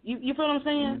 You feel what I'm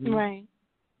saying?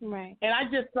 Right. And I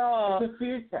just saw. It's a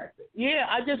fear tactic. Yeah,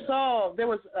 I just saw there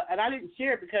was, and I didn't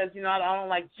share it because, you know, I don't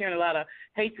like sharing a lot of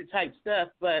hatred type stuff.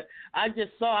 But I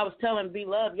was telling B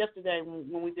Love yesterday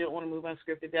when we did Want to Move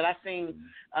Unscripted that I seen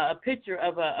a picture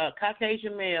of a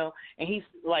Caucasian male, and he's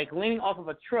like leaning off of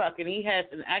a truck, and he has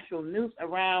an actual noose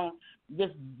around this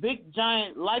big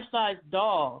giant life-size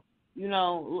doll. You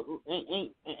know,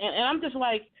 and I'm just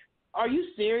like, are you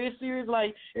serious?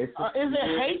 Like, is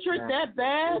it hatred that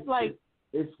bad? Like.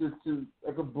 It's just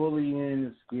like a bullying,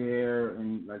 a scare,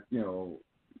 and like, you know,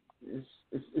 it's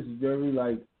very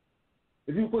like,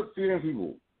 if you put fear in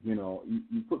people, you know,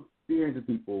 you put fear into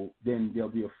people, then they'll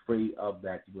be afraid of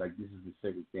that. Like, this is the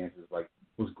circumstances, like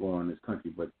what's going on in this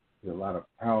country. But there's a lot of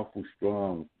powerful,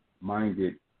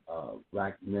 strong-minded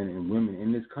black men and women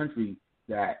in this country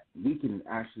that we can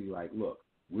actually like, look,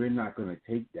 we're not going to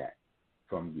take that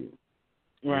from you.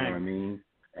 You know what I mean?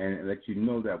 And let you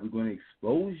know that we're going to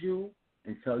expose you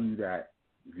and tell you that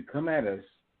if you come at us,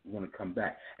 going to come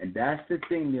back. And that's the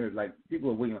thing there. Like, people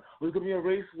are waiting, it's going to be a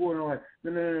race war. And all that.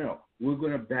 No. We're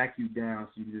going to back you down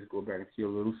so you can just go back into your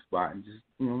little spot and just,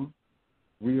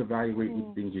 reevaluate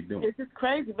the things you're doing. It's just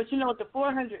crazy. But, the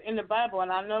 400 in the Bible,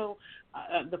 and I know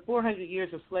the 400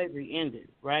 years of slavery ended,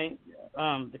 right?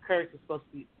 The curse is supposed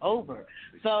to be over.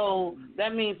 So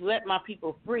that means let my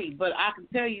people free. But I can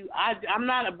tell you, I'm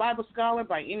not a Bible scholar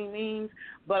by any means,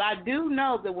 but I do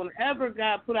know that whenever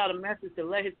God put out a message to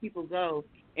let his people go,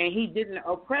 and he didn't,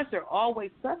 oppressor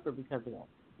always suffer because of that.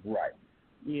 Right.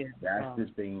 Yeah. That's the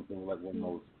thing, like one of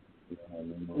those,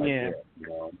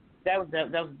 That was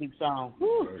a deep song.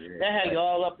 Whew. Yeah. That had you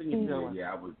all up in your feelings.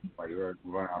 Yeah, I was like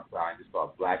run outside and just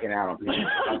start blacking out on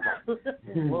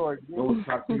people. Lord, don't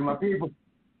stop singing my people.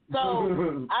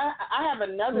 So I have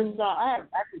another song. I have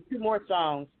actually two more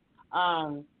songs.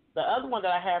 The other one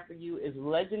that I have for you is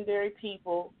Legendary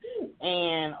People,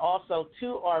 and also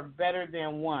Two Are Better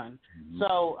Than One.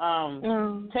 So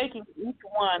taking each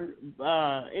one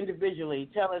individually,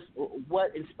 tell us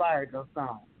what inspired those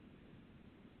songs.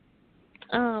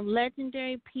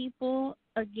 Legendary People,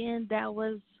 again, that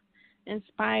was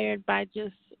inspired by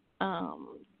just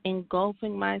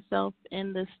engulfing myself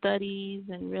in the studies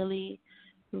and really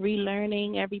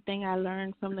relearning everything I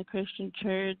learned from the Christian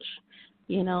church,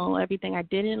 everything I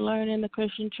didn't learn in the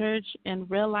Christian church, and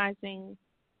realizing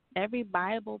every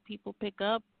Bible people pick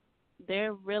up,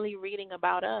 they're really reading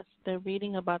about us. They're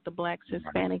reading about the Blacks,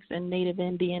 Hispanics, and Native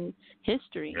Indian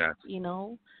history,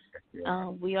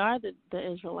 we are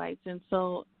the Israelites, and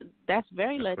so that's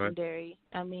very legendary.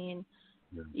 Right. I mean,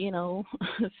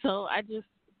 so I just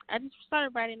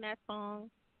started writing that song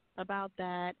about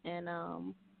that, and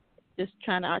just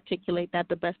trying to articulate that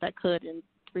the best I could in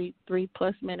three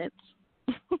plus minutes.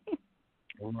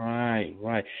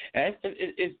 Right. And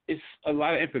it's a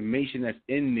lot of information that's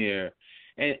in there,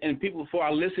 and people, for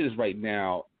our listeners right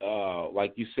now,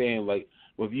 like you're saying, like,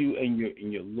 with you and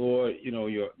your Lord,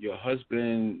 your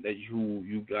husband that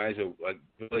you guys are like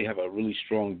really have a really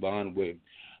strong bond with.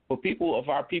 For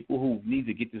our people who need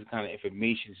to get this kind of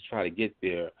information to try to get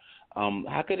there,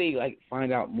 how could they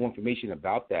find out more information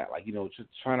about that? Just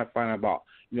trying to find out about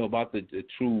about the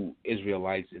true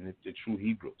Israelites and the true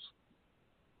Hebrews.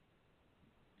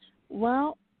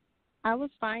 Well, I was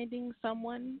finding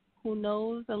someone who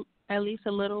knows at least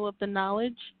a little of the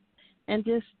knowledge, and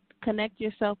just connect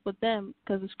yourself with them,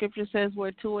 because the scripture says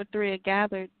where two or three are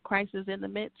gathered, Christ is in the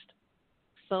midst.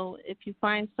 So if you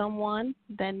find someone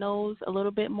that knows a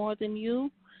little bit more than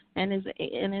you and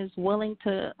is willing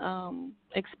to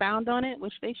expound on it,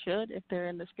 which they should if they're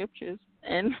in the scriptures,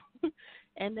 and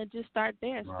then just start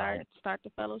there, start the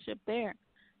fellowship there,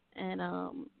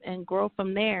 and grow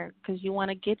from there, because you want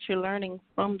to get your learning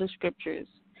from the scriptures.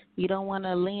 You don't want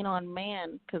to lean on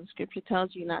man, because scripture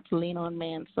tells you not to lean on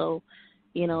man. So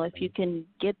if you can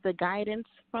get the guidance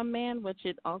from man, which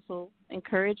it also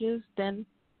encourages, then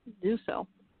do so.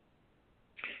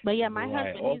 But yeah, my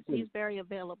husband, he's very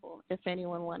available if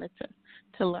anyone wanted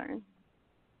to learn.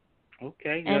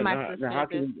 Okay. And my sister,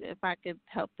 if I could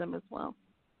help them as well.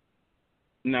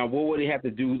 Now, what would they have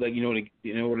to do,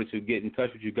 in order to get in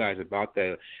touch with you guys about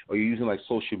that? Are you using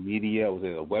social media? Was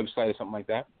it a website or something like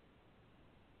that?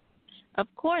 Of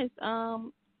course.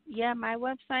 Yeah, my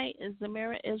website is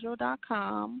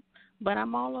ZemiraIsrael.com, but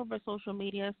I'm all over social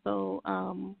media, so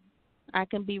I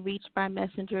can be reached by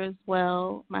messenger as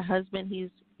well. My husband,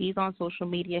 he's on social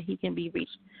media. He can be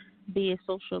reached via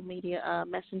social media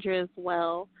messenger as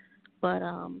well. But,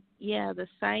 the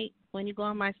site, when you go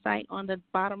on my site, on the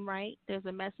bottom right, there's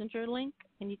a messenger link,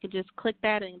 and you can just click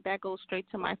that, and that goes straight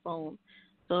to my phone.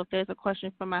 So if there's a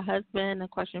question from my husband, a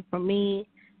question from me,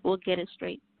 we'll get it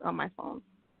straight on my phone.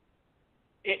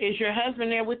 Is your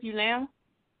husband there with you now?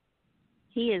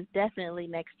 He is definitely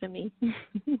next to me.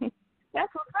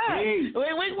 That's okay. Hey.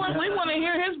 We want to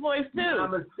hear his voice too.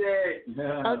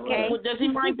 Namaste. Okay. Does he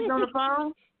mind being on the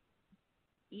phone?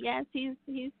 Yes, he's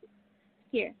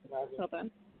here. Hold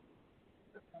on.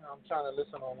 I'm trying to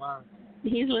listen online.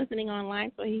 He's listening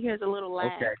online, so he hears a little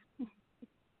lag. Okay.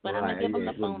 But I'm gonna give him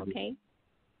the phone, okay?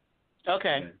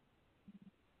 Okay.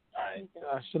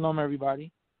 All right. Shalom,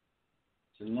 everybody.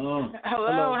 Shalom.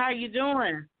 Hello. How you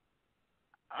doing?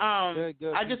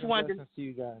 Good. I just wanted to see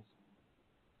you guys.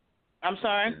 I'm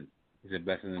sorry. Is it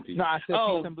blessings and peace? No, I said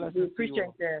peace and blessings. We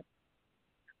appreciate that.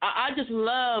 I just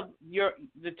love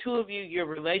the two of you. Your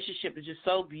relationship is just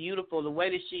so beautiful. The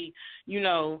way that she,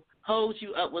 holds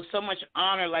you up with so much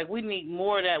honor. Like, we need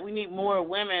more of that. We need more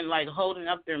women holding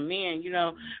up their men.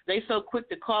 They so quick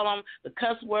to call them the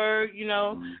cuss word,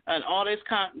 and all this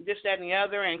that, and the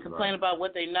other, and complain about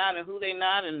what they not and who they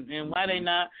not and why they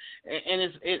not. And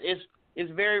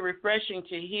it's very refreshing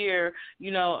to hear,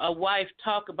 a wife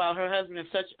talk about her husband in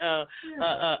such a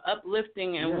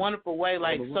uplifting and wonderful way.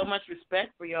 Like, so much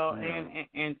respect for y'all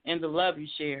and the love you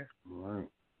share. Right.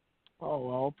 Oh,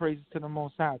 well, all praises to the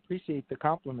Most High. I appreciate the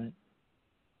compliment.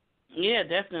 Yeah,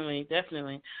 definitely.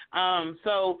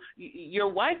 So your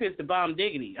wife is the bomb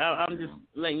diggity. I'm just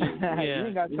letting you. Yeah. You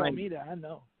ain't got to tell me that. I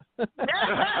know. That's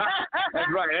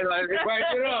right. Right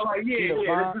there. Like,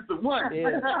 this is the one.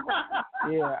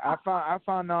 Yeah. I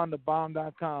found her on the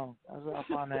bomb.com. That's where I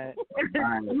found that.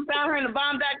 You found her in the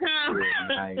bomb.com.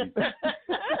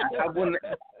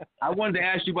 I wanted to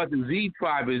ask you about the Z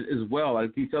Tribe as well.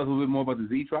 Like, can you tell us a little bit more about the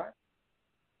Z Tribe?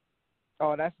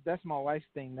 Oh, that's my wife's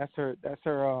thing. That's her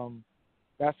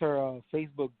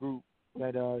Facebook group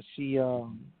that she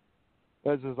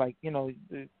does, is like,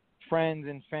 friends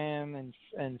and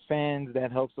and fans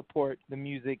that help support the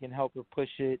music and help her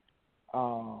push it.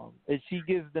 And she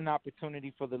gives an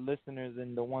opportunity for the listeners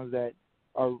and the ones that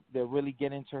really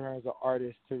get into her as an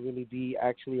artist to really be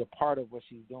actually a part of what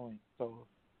she's doing. So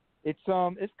it's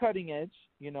cutting edge,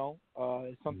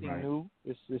 it's something new.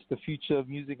 It's the future of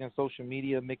music and social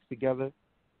media mixed together.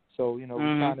 So, we're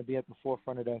trying to be at the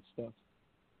forefront of that stuff.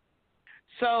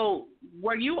 So,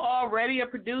 were you already a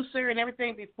producer and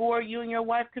everything before you and your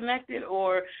wife connected,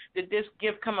 or did this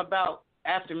gift come about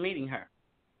after meeting her?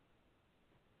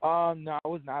 No, I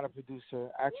was not a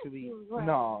producer. Actually,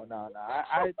 no.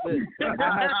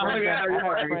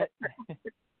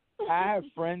 I have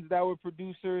friends that were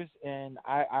producers, and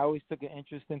I always took an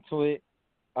interest into it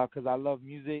because I love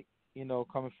music,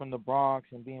 coming from the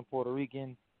Bronx and being Puerto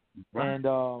Rican. Right. And,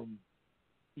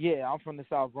 I'm from the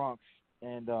South Bronx.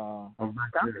 And the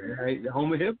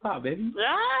home of hip-hop, baby.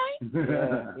 Right?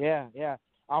 Yeah.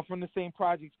 I'm from the same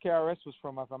projects KRS was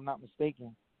from, if I'm not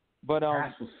mistaken. But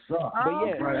that's what's up. But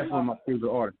yeah, that's one of my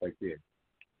favorite artists right there.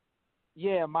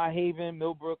 Yeah, My Haven,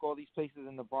 Millbrook, all these places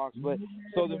in the Bronx. But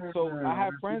so I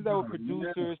have friends that were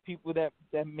producers, people that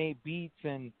made beats,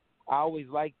 and I always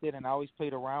liked it and I always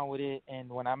played around with it. And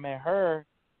when I met her,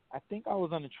 I think I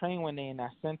was on the train one day and I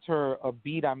sent her a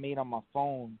beat I made on my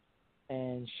phone,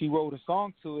 and she wrote a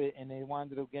song to it, and it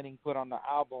wound up getting put on the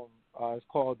album. It's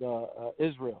called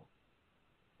Israel.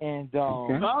 And and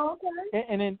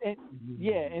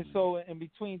so in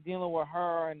between dealing with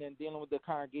her and then dealing with the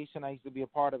congregation I used to be a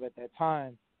part of at that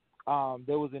time,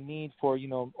 there was a need for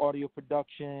audio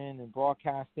production and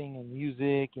broadcasting and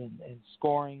music and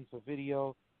scoring for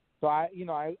video. So I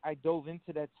dove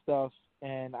into that stuff,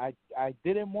 and I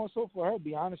did it more so for her, to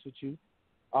be honest with you.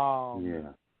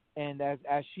 And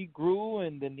as she grew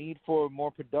and the need for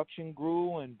more production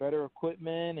grew and better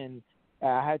equipment, and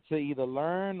I had to either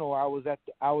learn, or I was at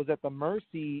the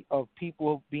mercy of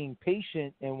people being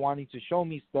patient and wanting to show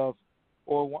me stuff,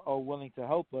 or willing to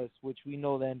help us, which we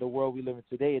know that in the world we live in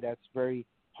today, that's very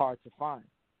hard to find.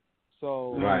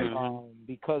 So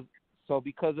because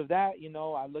of that,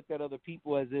 I looked at other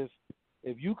people as if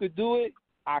you could do it,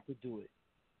 I could do it.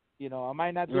 I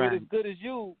might not do it as good as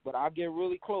you, but I'll get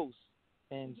really close.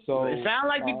 And so it sounds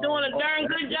like you're doing a darn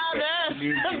good job to us.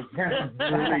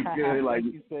 Really good, like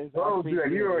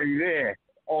you're already there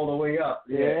all the way up.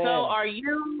 Yeah. So are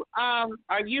you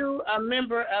a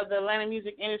member of the Atlanta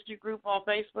Music Industry Group on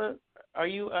Facebook? Are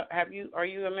you a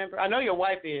member? I know your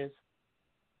wife is.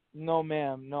 No,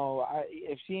 ma'am. No.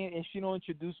 If she don't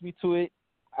introduce me to it,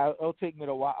 it'll take me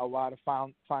a while to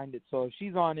find it. So if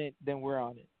she's on it, then we're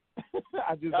on it.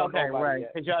 I just don't know about it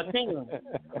yet. Because y'all team,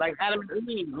 like Adam and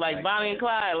Eve, like Bonnie and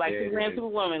Clyde, like Superman,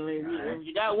 Superwoman.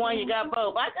 You got one, you got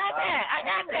both. I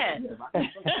got that.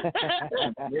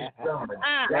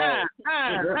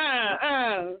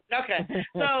 Okay,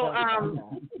 so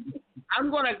I'm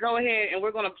gonna go ahead and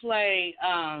we're gonna play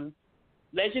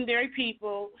Legendary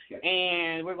People,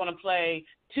 and we're gonna play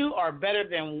Two Are Better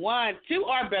Than One. Two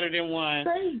are better than one.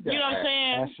 You know what I'm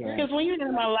saying? Because when you're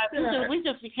in my life, we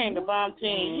just became the bomb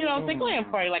team. You know what I'm saying? Go ahead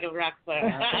and party like a rock star.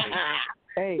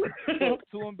 Hey,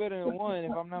 Two are Better Than One,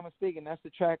 if I'm not mistaken, that's the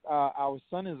track our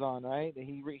son is on, right?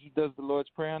 He does the Lord's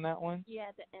Prayer on that one? Yeah,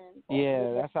 at the end.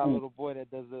 Yeah, that's our little boy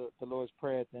that does the Lord's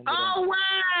Prayer at the end of that.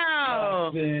 Wow!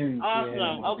 Awesome.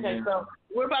 Yeah. Okay, so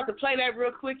we're about to play that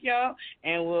real quick, y'all,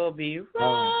 and we'll be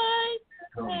right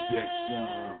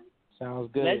back. Sounds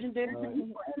good. Legendary.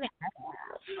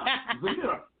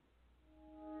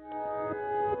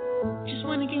 Just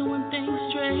wanna get one thing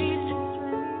straight.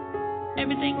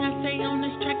 Everything I say on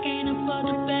this track ain't up for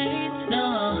debate.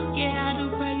 No, yeah, I do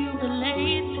pray you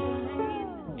relate.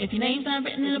 If your name's not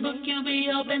written in the book, you'll be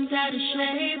up inside of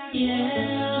shape.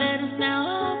 Yeah, let us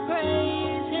now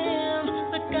praise Him.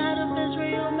 The God of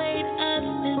Israel made us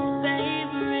His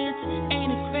favorites.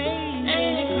 Ain't it crazy?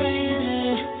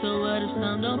 So what if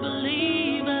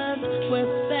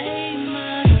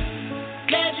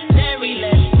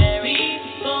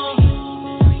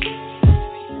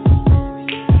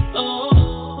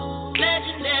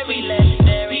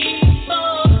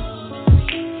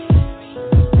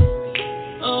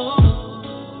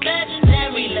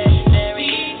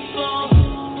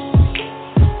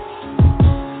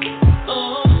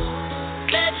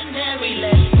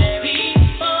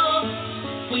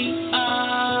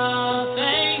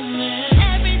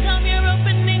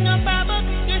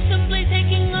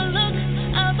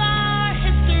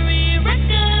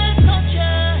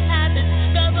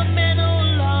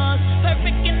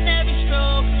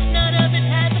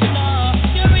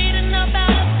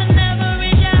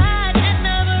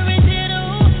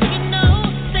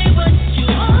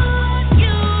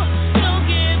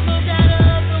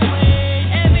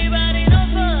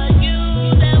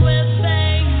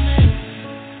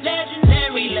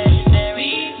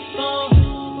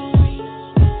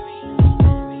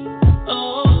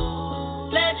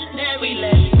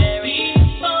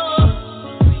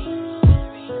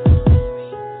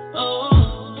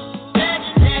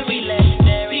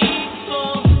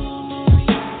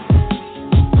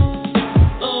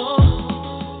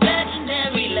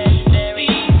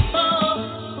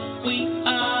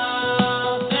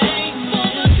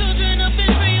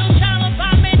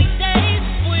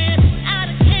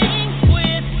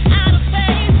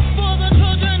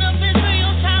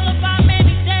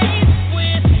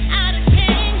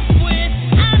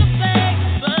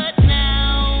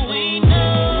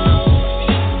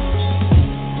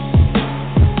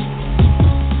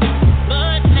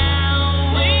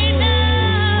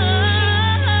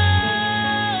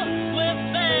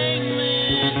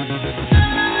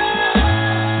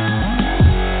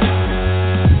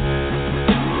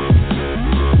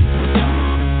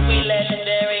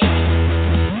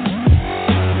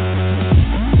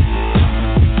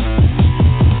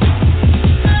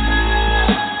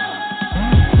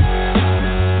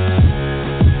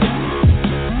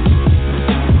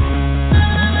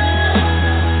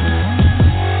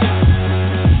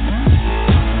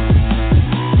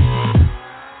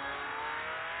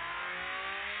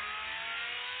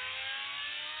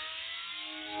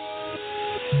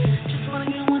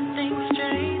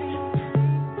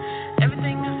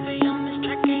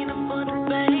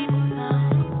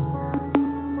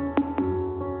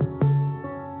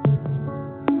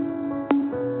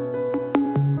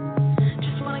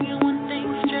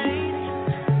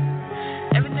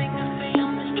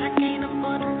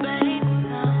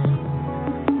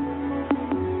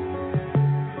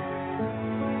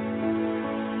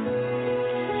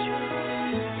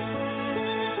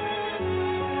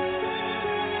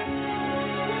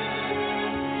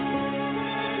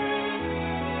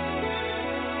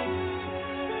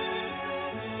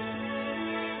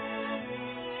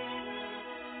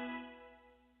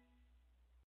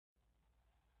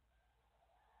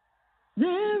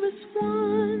There is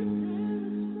one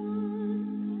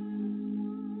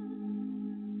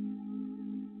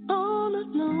all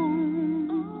alone,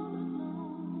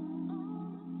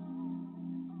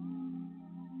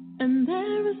 and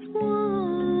there is one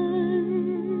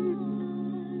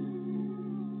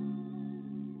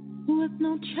with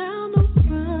no child or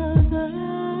brother,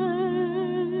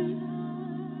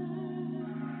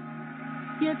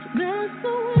 yet there's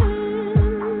no end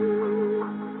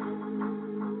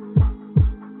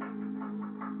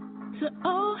to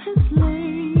all his labor,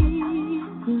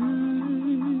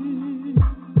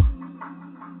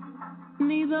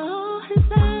 neither all his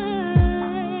eyes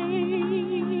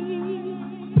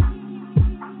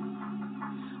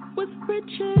with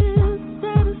riches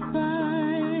satisfied.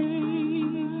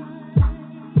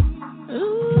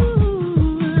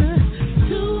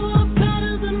 Two are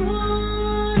better than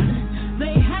one,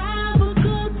 they have a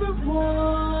good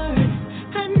reward,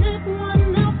 and if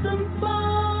one of them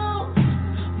falls,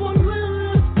 one will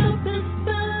lift up his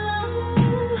fellow.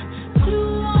 Two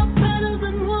are better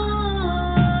than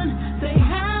one, they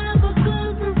have a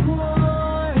good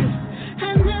reward,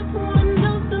 and if one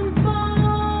of them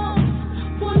falls,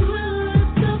 one will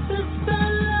lift up his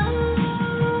fellow.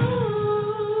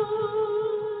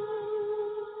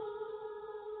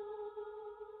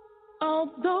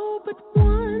 Although but one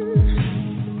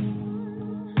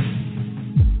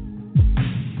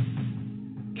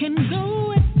can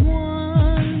go at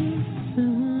once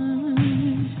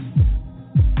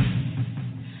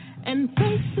and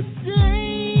face the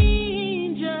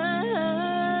danger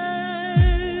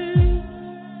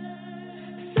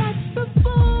set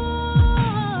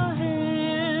before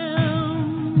him,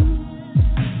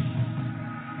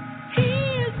 he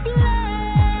is blessed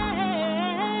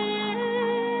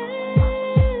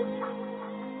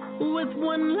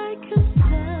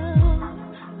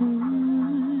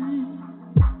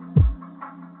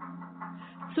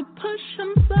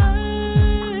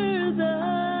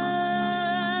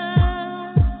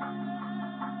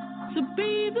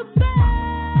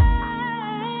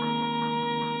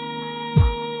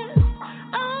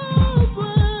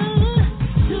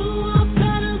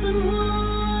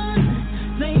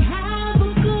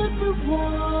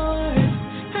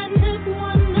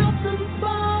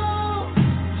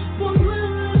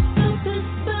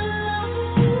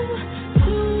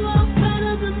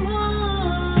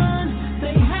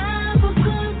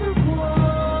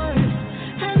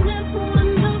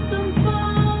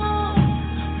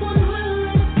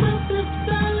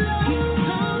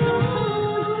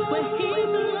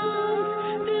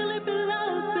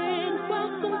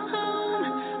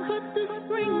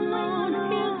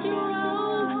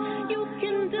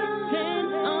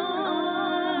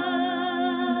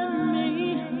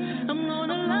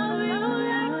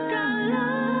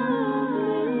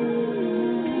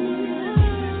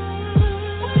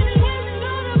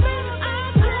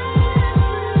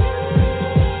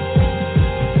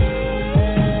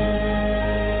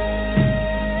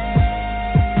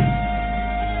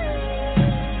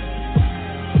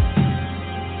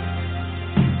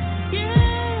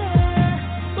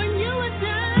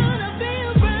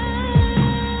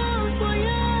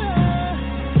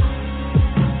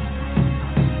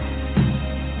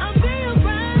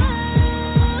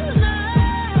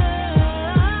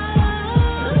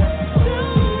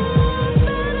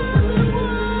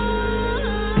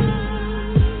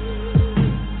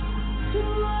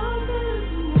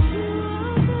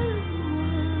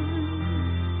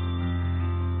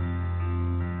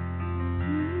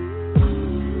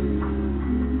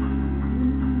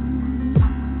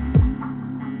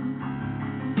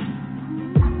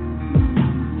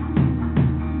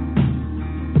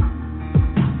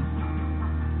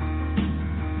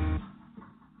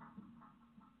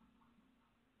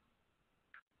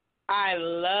I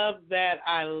love that.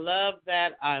 I love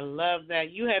that. I love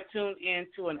that. You have tuned in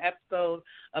to an episode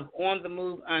of On the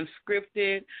Move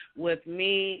Unscripted with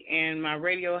me and my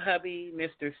radio hubby,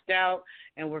 Mr. Stout,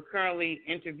 and we're currently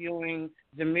interviewing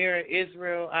Zemira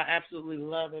Israel. I absolutely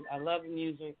love it. I love the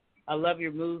music. I love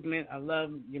your movement. I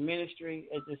love your ministry.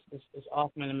 It's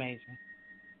awesome and amazing.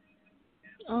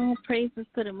 Oh, praises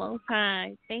to the Most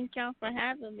High. Thank y'all for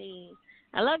having me.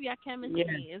 I love your chemistry.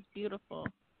 Yeah. It's beautiful.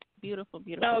 Beautiful,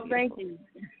 beautiful. Oh, beautiful. Thank you.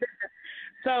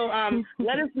 So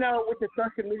let us know what the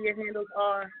social media handles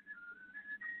are.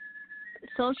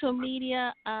 Social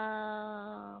media,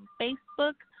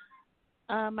 Facebook.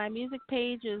 My music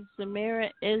page is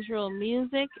Zemira Israel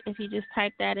Music. If you just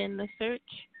type that in the search,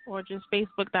 or just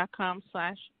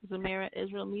Facebook.com/Zemira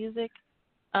Israel Music.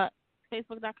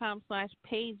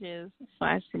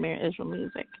 Facebook.com/pages/Zemira Israel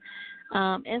Music.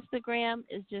 Instagram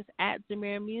is just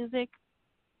 @ZemiraMusic.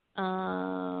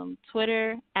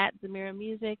 Twitter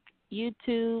 @ZemiraMusic.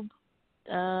 YouTube,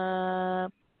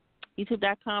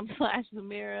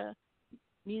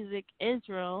 YouTube.com/ZemiraMusic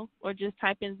Israel, or just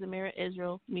type in Zemira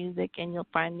Israel Music and you'll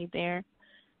find me there.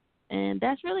 And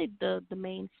that's really the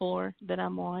main four that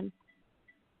I'm on.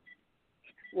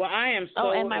 Well, I am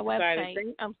so and my excited.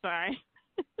 Website. I'm sorry.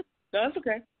 No, that's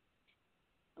okay.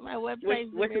 My website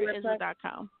is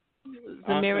ZemiraIsrael.com.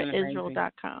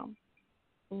 ZemiraIsrael.com.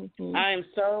 Mm-hmm. I am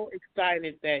so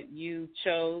excited that you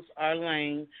chose our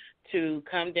lane to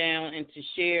come down and to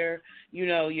share,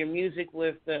 your music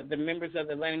with the members of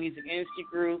the Atlanta Music Industry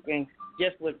Group and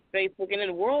just with Facebook and in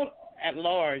the world at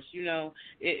large.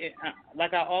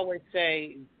 Like I always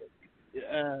say,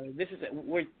 this is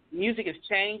where music is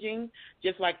changing,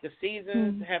 just like the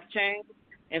seasons have changed.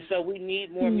 And so we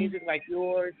need more music like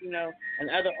yours, and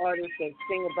other artists that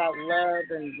sing about love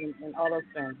and all those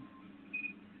things.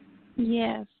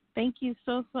 Yes. Thank you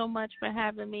so much for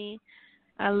having me.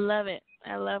 I love it.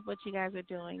 I love what you guys are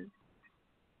doing.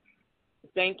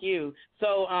 Thank you.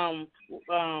 So I've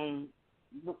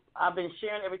been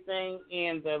sharing everything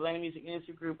in the Atlanta Music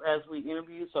Industry Group as we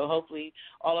interview, so hopefully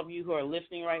all of you who are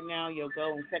listening right now, you'll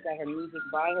go and check out her music,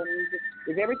 buy her music.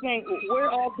 Is everything, where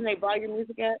all can they buy your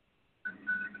music at?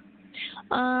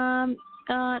 On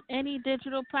any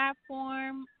digital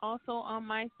platform, also on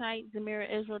my site,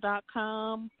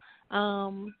 ZemiraIsrael.com.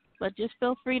 But just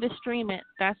feel free to stream it.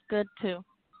 That's good too.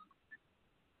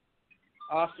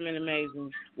 Awesome and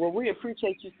amazing. Well, we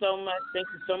appreciate you so much. Thank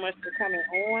you so much for coming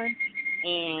on.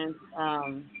 And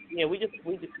we just I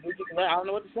don't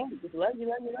know what to say. Just love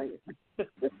you.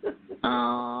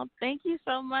 Oh, thank you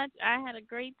so much. I had a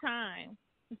great time.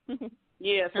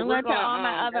 Yeah, so I'm going to tell all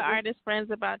my other artist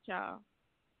friends about y'all.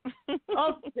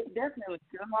 Oh, definitely.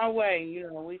 Come our way.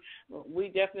 We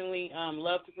definitely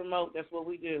love to promote. That's what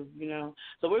we do.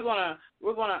 So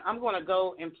I'm gonna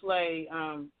go and play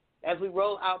as we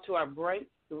roll out to our break.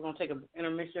 So we're going to take an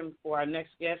intermission for our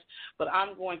next guest. But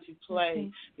I'm going to play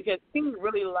because he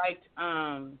really liked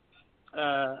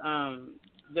the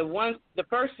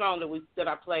first song that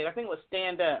I played. I think it was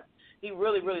Stand Up. He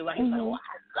really liked it. He's like, wow, I love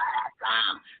that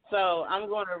song. So I'm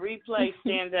going to replay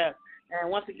Stand Up. And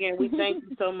once again, we thank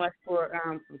you so much for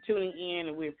tuning in,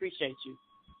 and we appreciate you.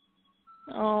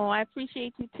 Oh, I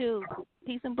appreciate you too.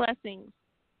 Peace and blessings.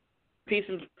 Peace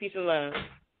and love.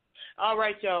 All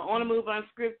right, y'all. On the Move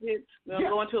Unscripted. We're going to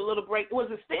go into a little break. Was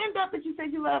it Stand Up that you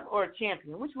said you love, or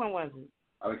Champion? Which one was it?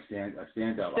 I would stand up.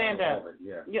 Stand Up. All of it,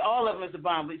 yeah, all of them is a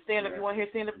bomb. But Stand Up, you want to hear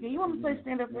Stand Up again? You want me to play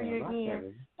Stand Up for you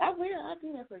again? I will. I'll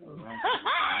do that for you.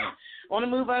 On the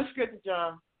Move Unscripted,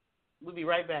 y'all. We'll be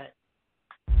right back.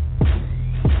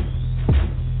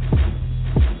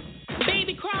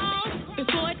 Baby crawl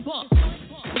before it walks.